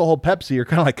to drink a whole Pepsi, you're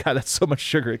kind of like, God, that's so much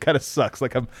sugar. It kind of sucks.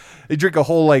 You drink a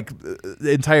whole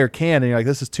entire can and you're like,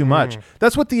 this is too much.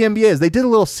 That's what the NBA is. They did a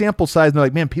little sample size and they're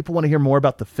like, man, people want to hear more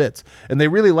about the fits. And they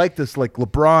really like this,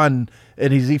 LeBron,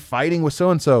 and is he fighting with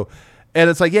so-and-so? And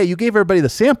it's like, yeah, you gave everybody the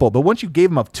sample, but once you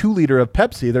gave them a 2 liter of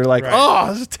Pepsi, they're like, oh,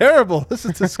 this is terrible. This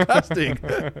is disgusting.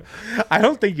 I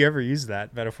don't think you ever used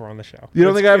that metaphor on the show. You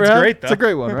don't think I ever have? Great, though. It's a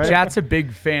great one, right? Chat's a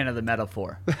big fan of the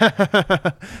metaphor. All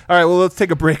right, well, let's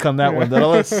take a break on that one. Then I'll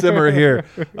let it simmer here.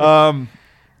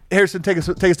 Harrison, take us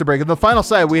to break. And the final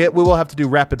side, we will have to do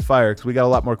rapid fire because we got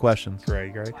a lot more questions.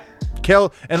 Great.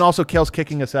 Kel, and also Kel's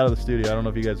kicking us out of the studio. I don't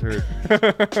know if you guys heard.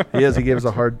 He is. He gave us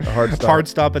a hard stop. Hard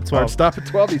stop at 12. Hard stop at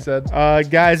 12, he said.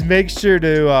 Guys, make sure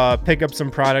to pick up some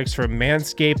products from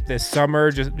Manscaped this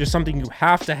summer. Just something you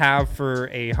have to have for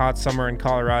a hot summer in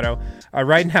Colorado.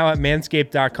 Right now at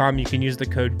manscaped.com, you can use the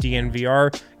code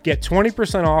DNVR. Get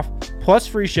 20% off plus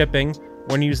free shipping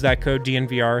when you use that code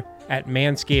DNVR at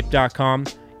manscaped.com.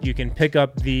 You can pick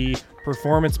up the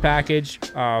Performance Package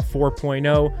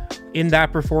 4.0. In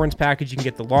that Performance Package, you can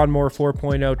get the Lawnmower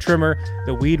 4.0 trimmer,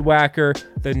 the Weed Whacker,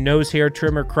 the Nose Hair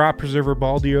Trimmer, Crop Preserver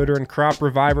Ball Deodorant, Crop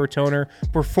Reviver Toner,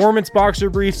 Performance Boxer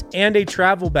Briefs, and a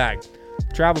travel bag.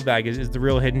 Travel bag is the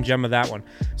real hidden gem of that one.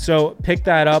 So pick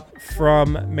that up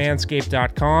from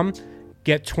manscaped.com.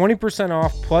 Get 20%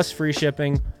 off plus free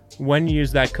shipping when you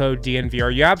use that code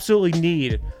DNVR. You absolutely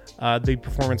need the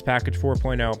Performance Package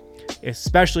 4.0.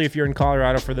 Especially if you're in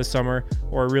Colorado for the summer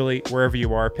or really wherever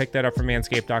you are. Pick that up from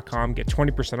manscaped.com. Get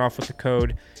 20% off with the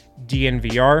code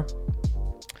DNVR.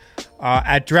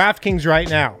 At DraftKings right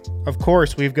now, of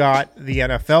course, we've got the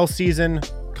NFL season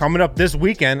coming up this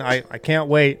weekend. I can't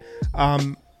wait.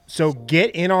 So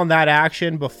get in on that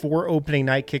action before opening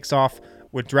night kicks off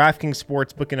with DraftKings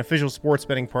Sportsbook, an official sports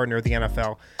betting partner of the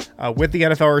NFL. With the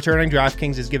NFL returning,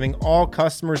 DraftKings is giving all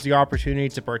customers the opportunity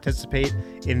to participate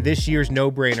in this year's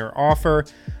no-brainer offer.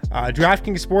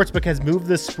 DraftKings Sportsbook has moved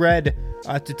the spread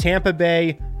to Tampa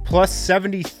Bay plus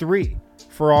 73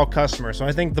 for all customers. So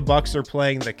I think the Bucs are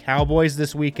playing the Cowboys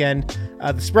this weekend.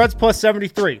 The spread's plus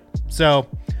 73. So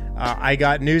I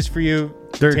got news for you.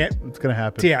 It's going to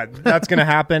happen. Yeah, that's going to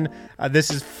happen. This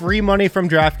is free money from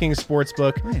DraftKings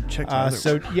Sportsbook.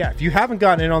 If you haven't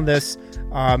gotten in on this,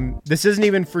 this isn't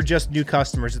even for just new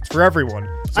customers. It's for everyone.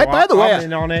 So by the way, I'm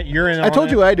in on it. You're in on it. I told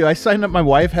you I do. I signed up. My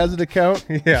wife has an account.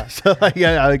 Yeah. So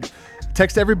I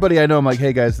text everybody I know. I'm like,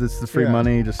 hey, guys, this is the free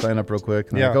money. Just sign up real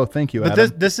quick. And they're like, oh, thank you, But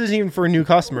Adam. this isn't even for new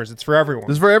customers. It's for everyone.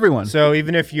 This is for everyone. So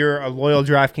even if you're a loyal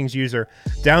DraftKings user,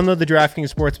 download the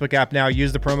DraftKings Sportsbook app now.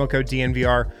 Use the promo code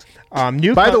DNVR.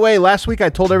 By the way, last week I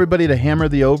told everybody to hammer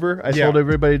the over. I told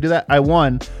everybody to do that. I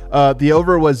won. The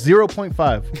over was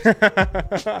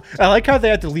 0.5. I like how they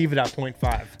had to leave it at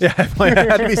 0.5. Yeah, it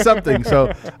had to be something.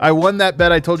 So I won that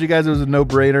bet. I told you guys it was a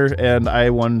no-brainer, and I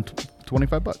won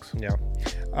 $25. Yeah.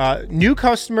 New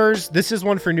customers, this is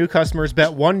one for new customers.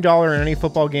 Bet $1 in any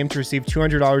football game to receive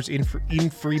 $200 in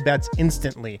free bets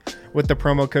instantly with the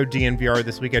promo code DNVR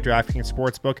this week at DraftKings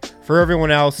Sportsbook. For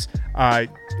everyone else,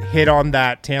 hit on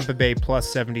that Tampa Bay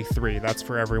plus 73. That's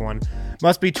for everyone.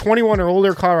 Must be 21 or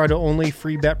older. Colorado only.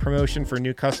 Free bet promotion for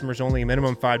new customers only.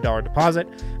 Minimum $5 deposit.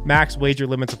 Max wager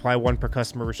limits apply. 1 per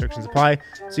customer. Restrictions apply.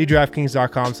 See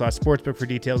DraftKings.com/sportsbook for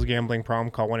details. Gambling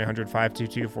problem. Call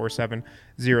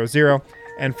 1-800-522-4700.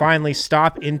 And finally,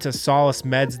 stop into Solace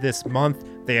Meds this month.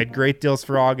 They had great deals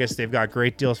for August. They've got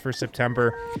great deals for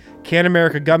September. Can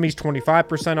America Gummies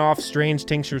 25% off. Strange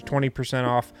Tinctures 20%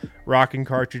 off. Rockin'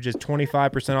 Cartridges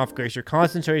 25% off. Glacier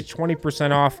Concentrates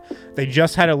 20% off. They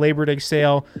just had a Labor Day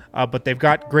sale, but they've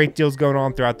got great deals going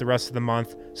on throughout the rest of the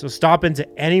month. So stop into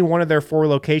any one of their 4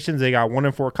 locations. They got one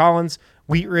in Fort Collins,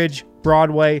 Wheat Ridge,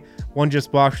 Broadway, one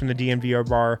just blocks from the DNVR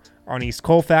bar on East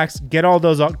Colfax. Get all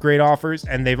those great offers,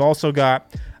 and they've also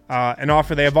got an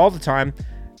offer they have all the time.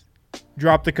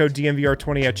 Drop the code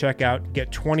DNVR20 at checkout.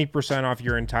 Get 20% off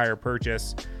your entire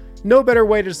purchase. No better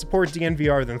way to support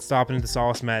DNVR than stopping into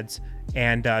Solace Meds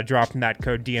and dropping that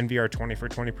code DNVR20 for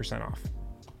 20% off.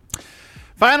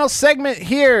 Final segment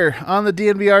here on the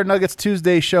DNVR Nuggets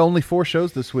Tuesday show. Only 4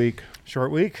 shows this week.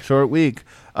 Short week.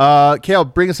 Kale,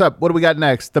 bring us up. What do we got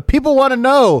next? The people want to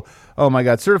know. Oh, my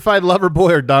God. Certified lover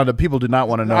boy or Donda? People do not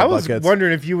want to know. I was buckets.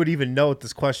 wondering if you would even know what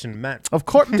this question meant. Of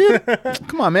course, dude.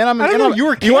 Come on, man. I don't know. You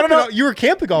were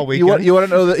camping all weekend. You want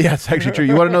to know that? Yeah, it's actually true.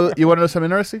 You want to know? You want to know something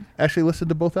interesting? Actually, listen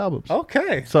to both albums.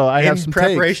 Okay. So I have some in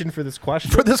preparation takes. for this question.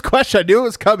 For this question, I knew it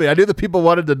was coming. I knew the people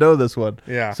wanted to know this one.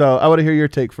 Yeah. So I want to hear your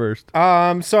take first.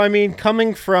 So I mean,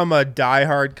 coming from a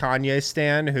diehard Kanye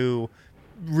stan who.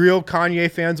 Real Kanye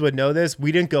fans would know this.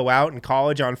 We didn't go out in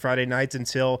college on Friday nights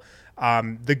until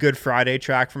the Good Friday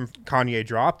track from Kanye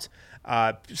dropped.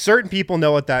 Certain people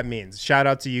know what that means. Shout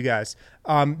out to you guys.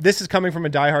 This is coming from a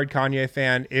diehard Kanye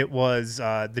fan. It was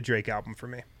the Drake album for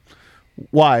me.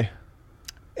 Why?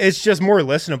 It's just more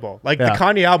listenable. Like the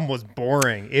Kanye album was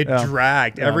boring. It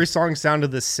dragged. Yeah. Every song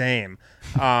sounded the same.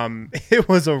 It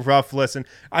was a rough listen.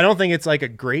 I don't think it's like a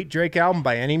great Drake album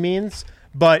by any means,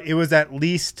 but it was at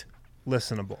least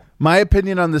listenable. My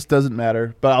opinion on this doesn't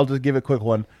matter, but I'll just give a quick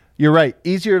one. You're right.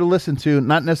 Easier to listen to,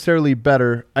 not necessarily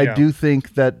better. I do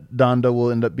think that Donda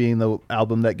will end up being the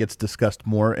album that gets discussed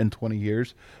more in 20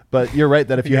 years. But you're right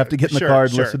that if you have to get in the car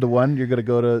and listen to one, you're gonna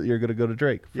go to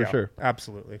Drake for sure.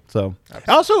 Absolutely. So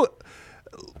also,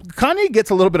 Kanye gets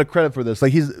a little bit of credit for this.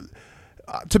 Like he's.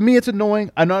 To me, it's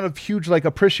annoying. I'm not a huge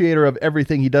appreciator of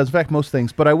everything he does. In fact, most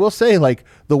things. But I will say,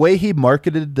 the way he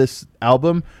marketed this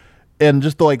album. And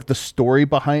just the story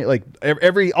behind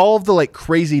all of the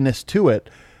craziness to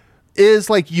it is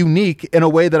unique in a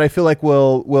way that I feel like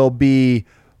will be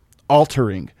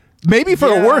altering. Maybe for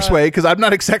a worse way, because I'm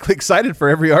not exactly excited for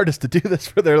every artist to do this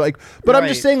for their but I'm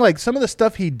just saying some of the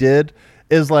stuff he did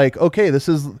is okay,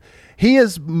 he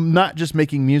is not just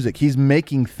making music, he's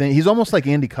making things. He's almost like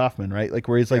Andy Kaufman, right?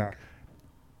 Where he's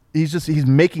he's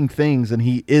making things and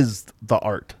he is the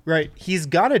art. Right. He's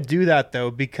got to do that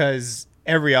though, because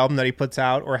every album that he puts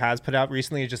out or has put out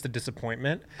recently is just a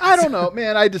disappointment. I don't know,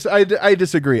 man. I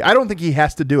disagree. I don't think he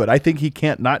has to do it. I think he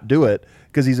can't not do it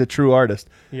because he's a true artist.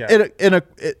 Yeah.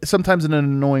 Sometimes in an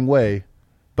annoying way,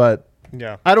 but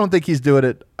yeah. I don't think he's doing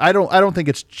it. I don't think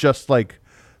it's just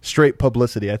straight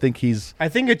publicity. I think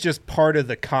it's just part of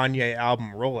the Kanye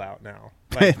album rollout now.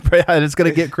 And it's gonna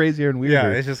get crazier and weirder.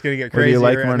 Yeah, it's just gonna get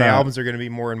crazier, and the albums are gonna be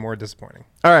more and more disappointing.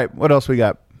 All right, what else we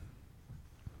got?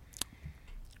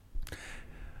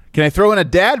 Can I throw in a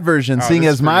dad version, seeing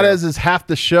as Madez is half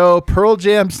the show? Pearl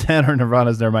Jam, Stan, or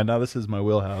Nirvana's never mind. Now, this is my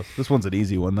wheelhouse. This one's an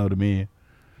easy one, though, to me.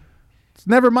 It's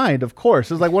Nevermind, of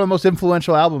course. It's one of the most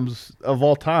influential albums of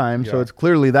all time, so it's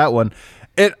clearly that one.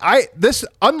 This,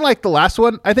 unlike the last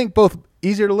one, I think both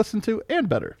easier to listen to and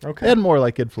better. Okay. And more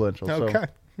influential. Okay. So.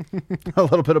 A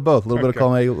little bit of both. A little bit of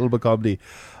column A, a little bit of column D.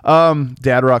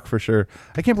 Dad rock for sure.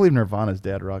 I can't believe Nirvana's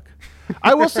dad rock.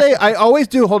 I will say, I always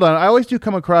do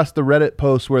come across the Reddit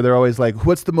posts where they're always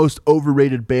what's the most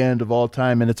overrated band of all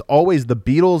time? And it's always the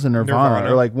Beatles and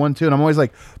Nirvana. Or 1, 2. And I'm always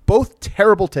both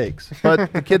terrible takes,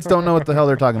 but the kids don't know what the hell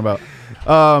they're talking about.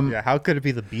 How could it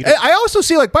be the Beatles? I also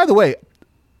see, by the way,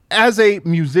 as a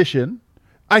musician,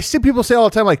 I see people say all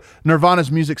the time,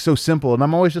 Nirvana's music's so simple. And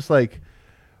I'm always just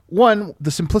one,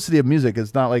 the simplicity of music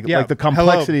is not the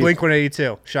complexity. Hello,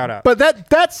 Blink-182. Shout out. But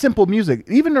that's simple music.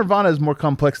 Even Nirvana is more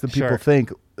complex than people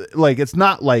think. It's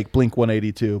not like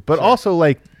Blink-182. But also,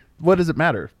 what does it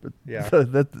matter? Yeah.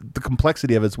 The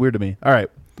complexity of it's weird to me. All right.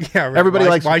 Yeah. Right. Everybody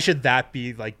likes. Why should that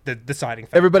be the deciding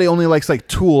factor? Everybody only likes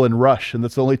Tool and Rush, and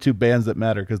that's the only 2 bands that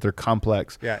matter because they're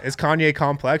complex. Yeah. Is Kanye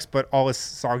complex? But all his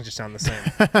songs just sound the same.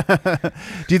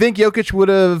 Do you think Jokic would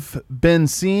have been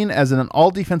seen as an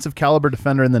all-defensive caliber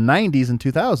defender in the 90s and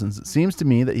 2000s? It seems to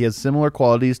me that he has similar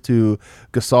qualities to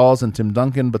Gasol's and Tim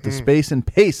Duncan, but the space and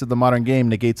pace of the modern game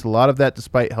negates a lot of that,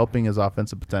 despite helping his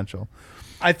offensive potential.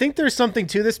 I think there's something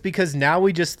to this because now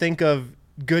we just think of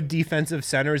good defensive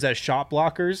centers as shot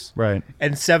blockers, right?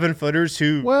 And 7-footers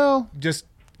who just.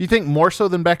 You think more so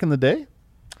than back in the day?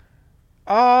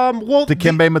 Well,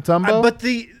 Dikembe Mutombo, but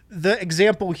the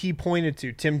example he pointed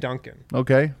to, Tim Duncan.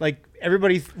 Okay,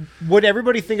 would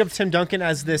everybody think of Tim Duncan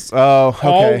as this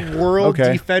all-world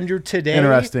defender today?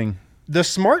 Interesting. The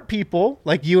smart people,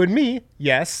 like you and me,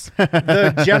 yes.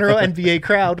 The general NBA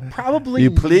crowd, probably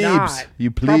not.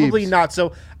 Probably not.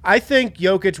 So I think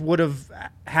Jokic would have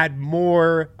had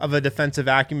more of a defensive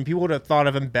acumen. People would have thought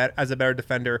of him as a better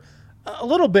defender a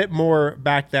little bit more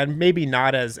back then. Maybe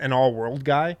not as an all-world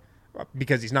guy.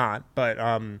 because he's not.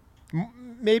 But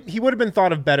maybe he would have been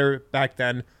thought of better back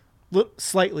then,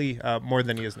 slightly more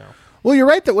than he is now. Well, you're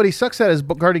right that what he sucks at is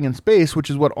guarding in space,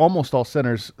 which is what almost all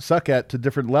centers suck at to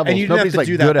different levels. And you didn't Nobody's have to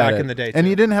do good that back at in the day, and too.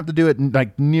 you didn't have to do it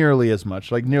like nearly as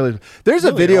much. There's a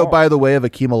Really video, at all. by the way, of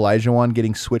Akeem Olajuwon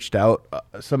getting switched out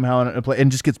somehow in a play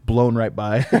and just gets blown right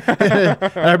by. And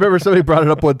I remember somebody brought it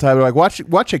up one time. They're like, watch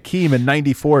Akeem in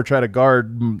 '94 try to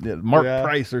guard Mark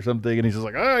Price or something, and he's just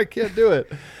like, oh, I can't do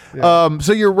it.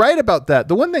 So you're right about that.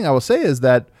 The one thing I will say is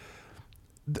that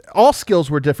all skills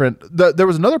were different. There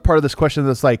was another part of this question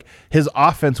that's like his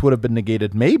offense would have been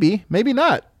negated. Maybe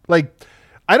not. Like,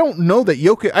 I don't know that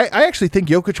Jokic. I actually think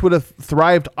Jokic would have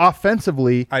thrived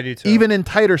offensively. I do too. Even in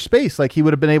tighter space. Like, he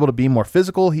would have been able to be more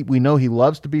physical. We know he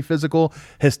loves to be physical.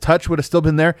 His touch would have still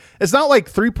been there. It's not like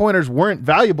 3-pointers weren't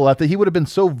valuable at that. He would have been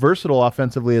so versatile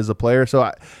offensively as a player.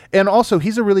 And also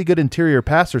he's a really good interior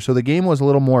passer. So the game was a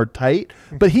little more tight,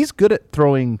 but he's good at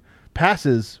throwing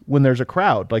passes when there's a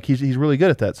crowd. Like he's really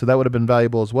good at that. So that would have been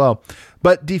valuable as well.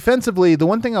 But defensively, the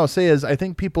one thing I'll say is I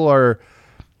think people are,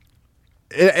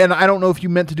 and I don't know if you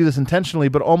meant to do this intentionally,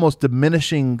 but almost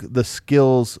diminishing the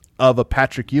skills of a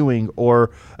Patrick Ewing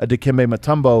or a Dikembe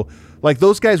Mutombo. Like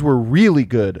those guys were really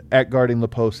good at guarding the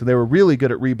post and they were really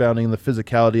good at rebounding and the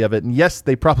physicality of it. And yes,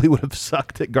 they probably would have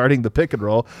sucked at guarding the pick and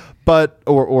roll, but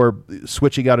or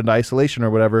switching out into isolation or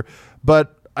whatever.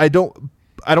 But I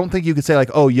don't think you could say like,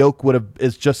 oh, Yoke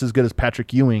is just as good as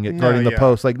Patrick Ewing at guarding the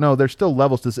post. Like, no, there's still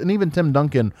levels to this. And even Tim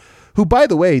Duncan, who, by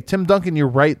the way, you're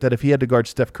right that if he had to guard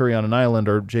Steph Curry on an island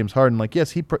or James Harden, like,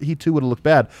 yes, he too would have looked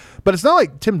bad. But it's not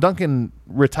like Tim Duncan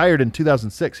retired in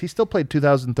 2006. He still played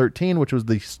 2013, which was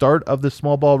the start of the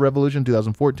small ball revolution,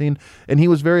 2014. And he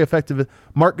was very effective.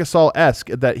 Marc Gasol-esque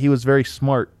that he was very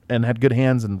smart and had good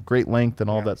hands and great length and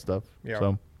all that stuff. Yeah.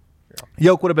 So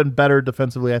Yoke would have been better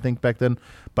defensively, I think, back then,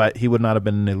 but he would not have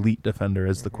been an elite defender,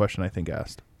 is the question I think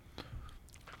asked.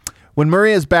 When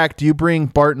Murray is back, do you bring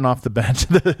Barton off the bench?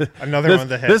 Another one of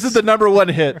the hits. This is the number one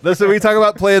hit. This is we talk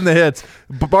about playing the hits.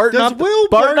 Barton off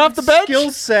the bench.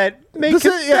 Skill set make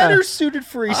him better suited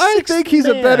for a I think he's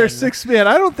a better sixth man.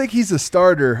 I don't think he's a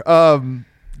starter.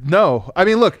 No, I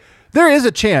mean, look. There is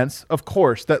a chance, of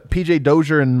course, that PJ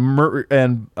Dozier and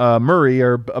Murray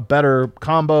are a better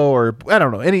combo, or I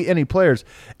don't know, any players,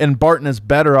 and Barton is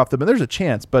better off them. But there's a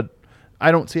chance, but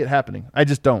I don't see it happening. I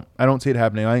just don't. I don't see it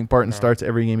happening. I think Barton starts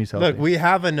every game he's healthy. Look, we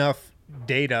have enough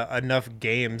data, enough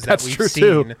games That's that we've true, seen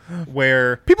too.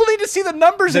 where People need to see the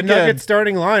numbers the again. Nuggets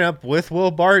starting lineup with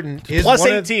Will Barton is Plus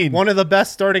one 18. one of the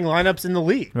best starting lineups in the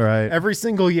league. Right. Every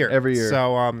single year. Every year.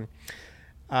 So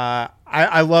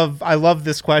I love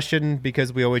this question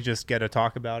because we always just get to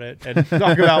talk about it and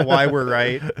talk about why we're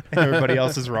right and everybody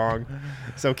else is wrong.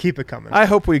 So keep it coming. I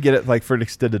hope we get it like for an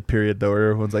extended period though,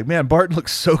 where everyone's like, "Man, Barton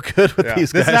looks so good with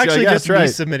these guys." This is actually You're like, just "Yeah, me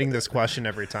that's right." submitting this question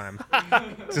every time,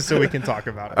 just so we can talk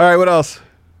about it. All right, what else?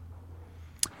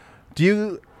 Do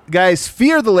you guys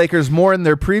fear the Lakers more in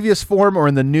their previous form or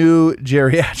in the new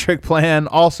geriatric plan?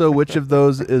 Also, which of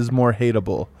those is more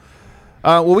hateable?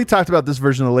 Well, we talked about this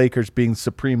version of the Lakers being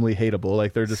supremely hateable.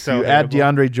 Like they're just you add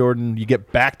DeAndre Jordan, you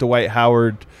get back to Dwight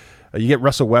Howard, you get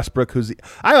Russell Westbrook,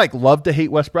 I love to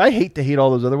hate Westbrook. I hate to hate all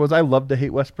those other ones. I love to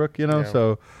hate Westbrook, you know. Yeah.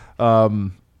 So,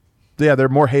 they're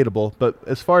more hateable. But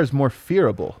as far as more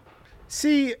fearable,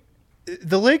 see,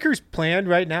 the Lakers' plan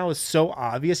right now is so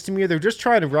obvious to me. They're just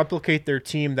trying to replicate their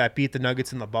team that beat the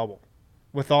Nuggets in the bubble,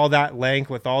 with all that length,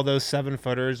 with all those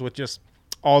 7-footers, with just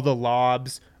all the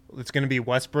lobs. It's going to be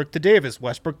Westbrook to Davis,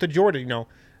 Westbrook to Jordan. You know,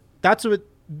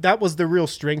 that was the real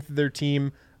strength of their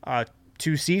team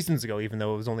 2 seasons ago, even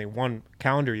though it was only 1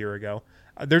 calendar year ago.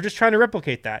 They're just trying to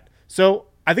replicate that. So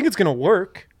I think it's going to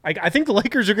work. I think the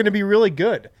Lakers are going to be really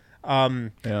good.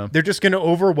 They're just going to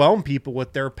overwhelm people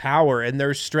with their power and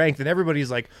their strength. And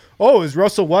everybody's like, oh, is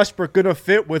Russell Westbrook going to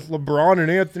fit with LeBron and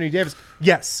Anthony Davis?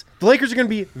 Yes. The Lakers are going to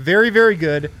be very, very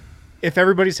good if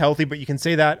everybody's healthy, but you can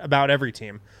say that about every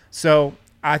team. So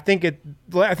I think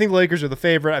the Lakers are the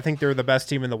favorite. I think they're the best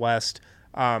team in the West.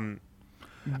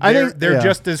 They're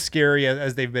just as scary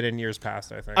as they've been in years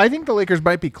past. I think the Lakers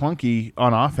might be clunky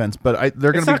on offense, but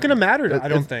they're going to. It's not going to matter. I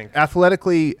don't think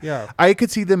athletically. Yeah, I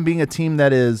could see them being a team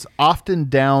that is often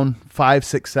down 5,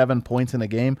 6, 7 points in a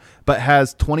game, but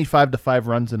has 25-5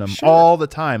 runs in them all the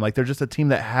time. Like they're just a team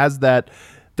that has that.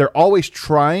 They're always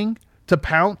trying to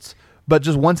pounce. But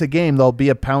just once a game, there'll be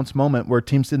a pounce moment where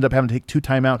teams end up having to take 2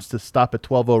 timeouts to stop a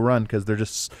 12-0 run because they're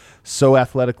just so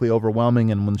athletically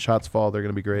overwhelming, and when shots fall, they're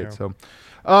going to be great. Yeah. So,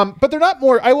 but they're not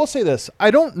more. I will say this: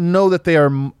 I don't know that they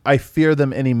are. I fear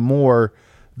them any more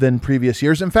than previous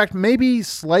years. In fact, maybe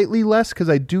slightly less because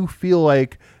I do feel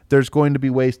like there's going to be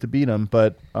ways to beat them.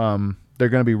 But they're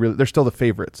going to be they're still the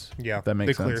favorites. Yeah, if that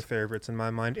makes the sense. clear favorites in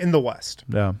my mind in the West.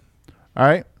 Yeah. All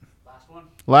right. Last one.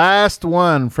 Last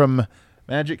one from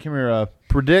Magic Chimera.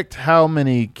 Predict how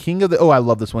many King of the... Oh, I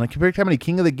love this one. I can predict how many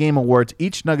King of the Game awards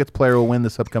each Nuggets player will win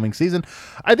this upcoming season.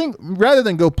 I think rather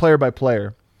than go player by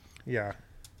player, Yeah.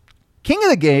 King of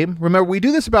the Game, remember, we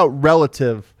do this about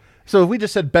relative. So if we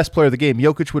just said best player of the game,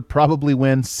 Jokic would probably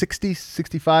win 60,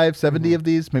 65, 70 of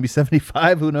these, maybe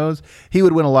 75, who knows? He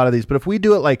would win a lot of these. But if we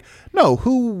do it like, no,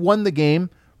 who won the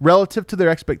game relative to their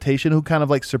expectation, who kind of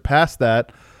like surpassed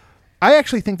that, I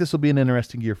actually think this will be an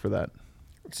interesting year for that.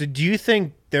 So do you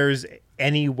think there's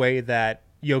any way that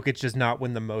Jokic does not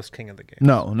win the most King of the Game?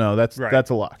 No, that's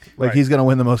a lock. Like Right. he's going to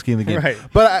win the most King of the game. Right.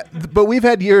 But we've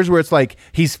had years where it's like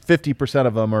he's 50%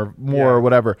 of them or more or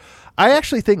whatever. I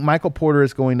actually think Michael Porter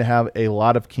is going to have a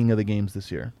lot of King of the Games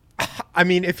this year. I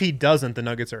mean, if he doesn't, the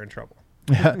Nuggets are in trouble.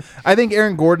 I think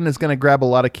Aaron Gordon is going to grab a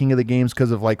lot of King of the Games because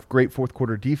of like great fourth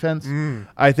quarter defense.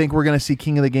 I think we're going to see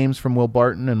King of the Games from Will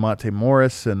Barton and Monte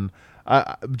Morris, and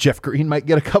Jeff Green might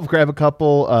grab a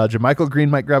couple. JaMychal Green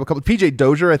might grab a couple. PJ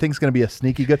Dozier, I think, is going to be a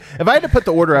sneaky good. If I had to put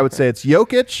the order, I would say it's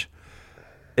Jokic,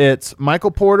 it's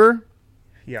Michael Porter.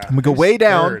 Yeah. And we go Who's way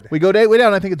down. third? We go way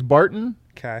down. I think it's Barton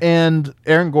 'Kay. and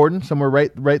Aaron Gordon somewhere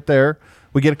right there.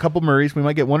 We get a couple Murrays. We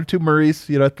might get 1 or 2 Murrays,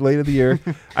 at the late of the year.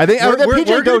 I think We're PJ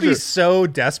going to be Dozier. so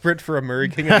desperate for a Murray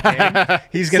King of the Game.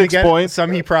 He's going to 6 get points.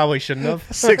 some he probably shouldn't have.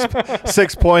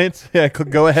 6 points. Yeah,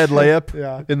 go ahead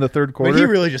layup in the third quarter. But he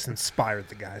really just inspired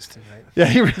the guys tonight. Yeah,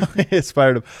 he really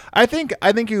inspired him. I think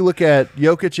you look at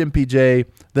Jokic, MPJ,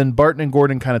 then Barton and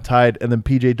Gordon kind of tied, and then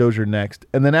PJ Dozier next.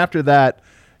 And then after that,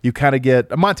 you kind of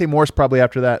get Monte Morris probably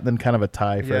after that, and then kind of a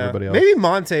tie for everybody else. Maybe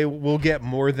Monte will get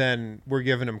more than we're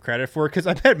giving him credit for, because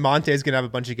I bet Monte is going to have a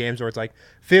bunch of games where it's like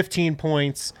 15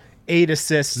 points, 8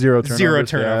 assists, 0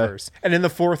 turnovers. And in the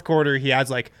fourth quarter, he has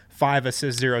like 5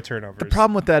 assists, 0 turnovers. The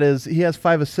problem with that is he has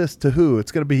 5 assists to who?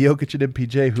 It's going to be Jokic and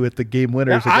MPJ who hit the game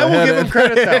winners. I will give him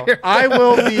credit though. I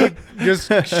will be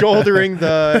just shouldering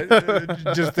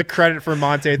the credit for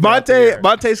Monte.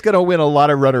 Monte's going to win a lot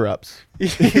of runner-ups.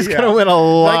 He's going to win a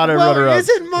lot of runner-ups. Is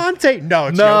it Monte? No,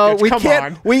 it's No, Jokic. we Come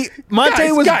can't. on.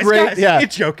 Monte was great. Guys, yeah,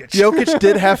 it's Jokic. Jokic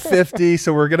did have 50,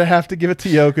 so we're going to have to give it to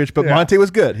Jokic. But Monte was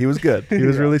good. He was good. He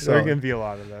was really There are solid. going to be a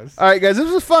lot of those. All right, guys,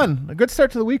 this was fun. A good start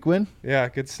to the week, Win. Yeah,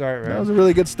 good start, man. That was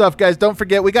really good stuff, guys. Don't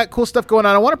forget, we got cool stuff going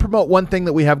on. I want to promote one thing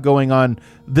that we have going on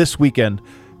this weekend.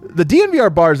 The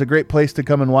DNVR bar is a great place to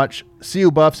come and watch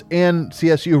CU Buffs and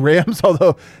CSU Rams.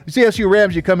 Although CSU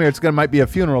Rams, you come here, might be a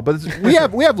funeral. But we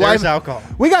have live There's alcohol.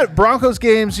 We got Broncos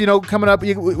games, coming up.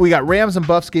 We got Rams and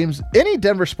Buffs games. Any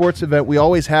Denver sports event, we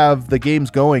always have the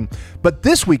games going. But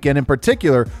this weekend in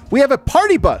particular, we have a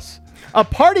party bus. A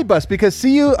party bus because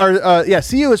CU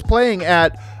is playing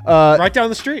at Right down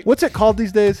the street. What's it called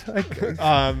these days?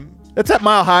 It's at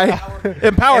Mile High.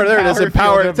 Empower. There it is.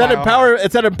 Empower. It's at Empower.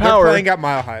 It's at Empower. They're playing at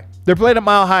Mile High. They're playing at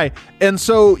Mile High. And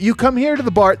so you come here to the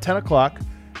bar at 10 o'clock,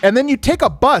 and then you take a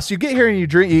bus. You get here and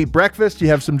you eat breakfast. You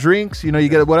have some drinks. You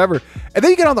get whatever. And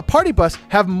then you get on the party bus,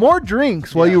 have more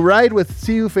drinks while you ride with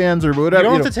CU fans or whatever. You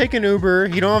don't have to take an Uber.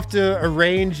 You don't have to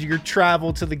arrange your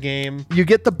travel to the game. You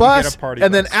get the bus, get a party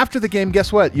and bus. then after the game,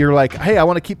 guess what? You're like, hey, I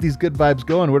want to keep these good vibes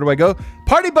going. Where do I go?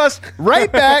 Party bus,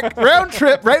 right back, round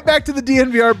trip, right back to the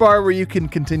DNVR bar where you can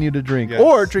continue to drink Yes.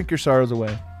 or drink your sorrows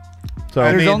away. So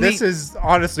I mean, only- this is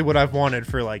honestly what I've wanted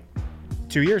for like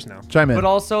 2 years now. chime in. But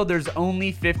also, there's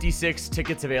only 56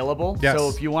 tickets available. Yes. So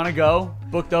if you want to go,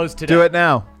 book those today. Do it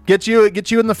now. Get you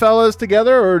and the fellas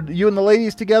together, or you and the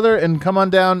ladies together, and come on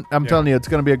down. I'm telling you, it's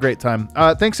going to be a great time.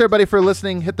 Thanks everybody for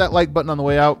listening. Hit that like button on the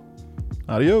way out.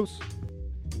 Adios.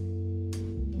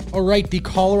 All right, the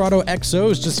Colorado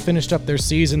XOs just finished up their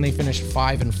season. They finished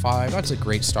 5-5. That's a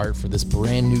great start for this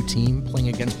brand new team playing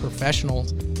against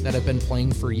professionals that have been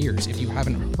playing for years. If you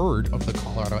haven't heard of the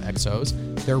Colorado XOs,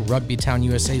 they're Rugby Town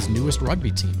USA's newest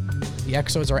rugby team. The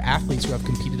XOs are athletes who have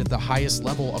competed at the highest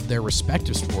level of their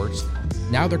respective sports.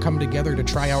 Now they're coming together to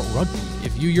try out rugby.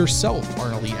 If you yourself are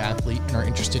an elite athlete and are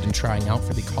interested in trying out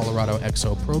for the Colorado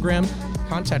XO program,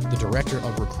 contact the Director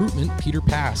of Recruitment, Peter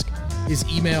Pask. His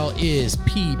email is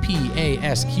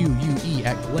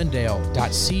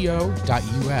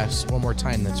ppasque@glendale.co.us. One more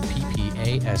time, that's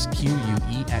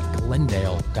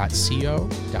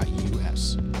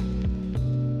ppasque@glendale.co.us.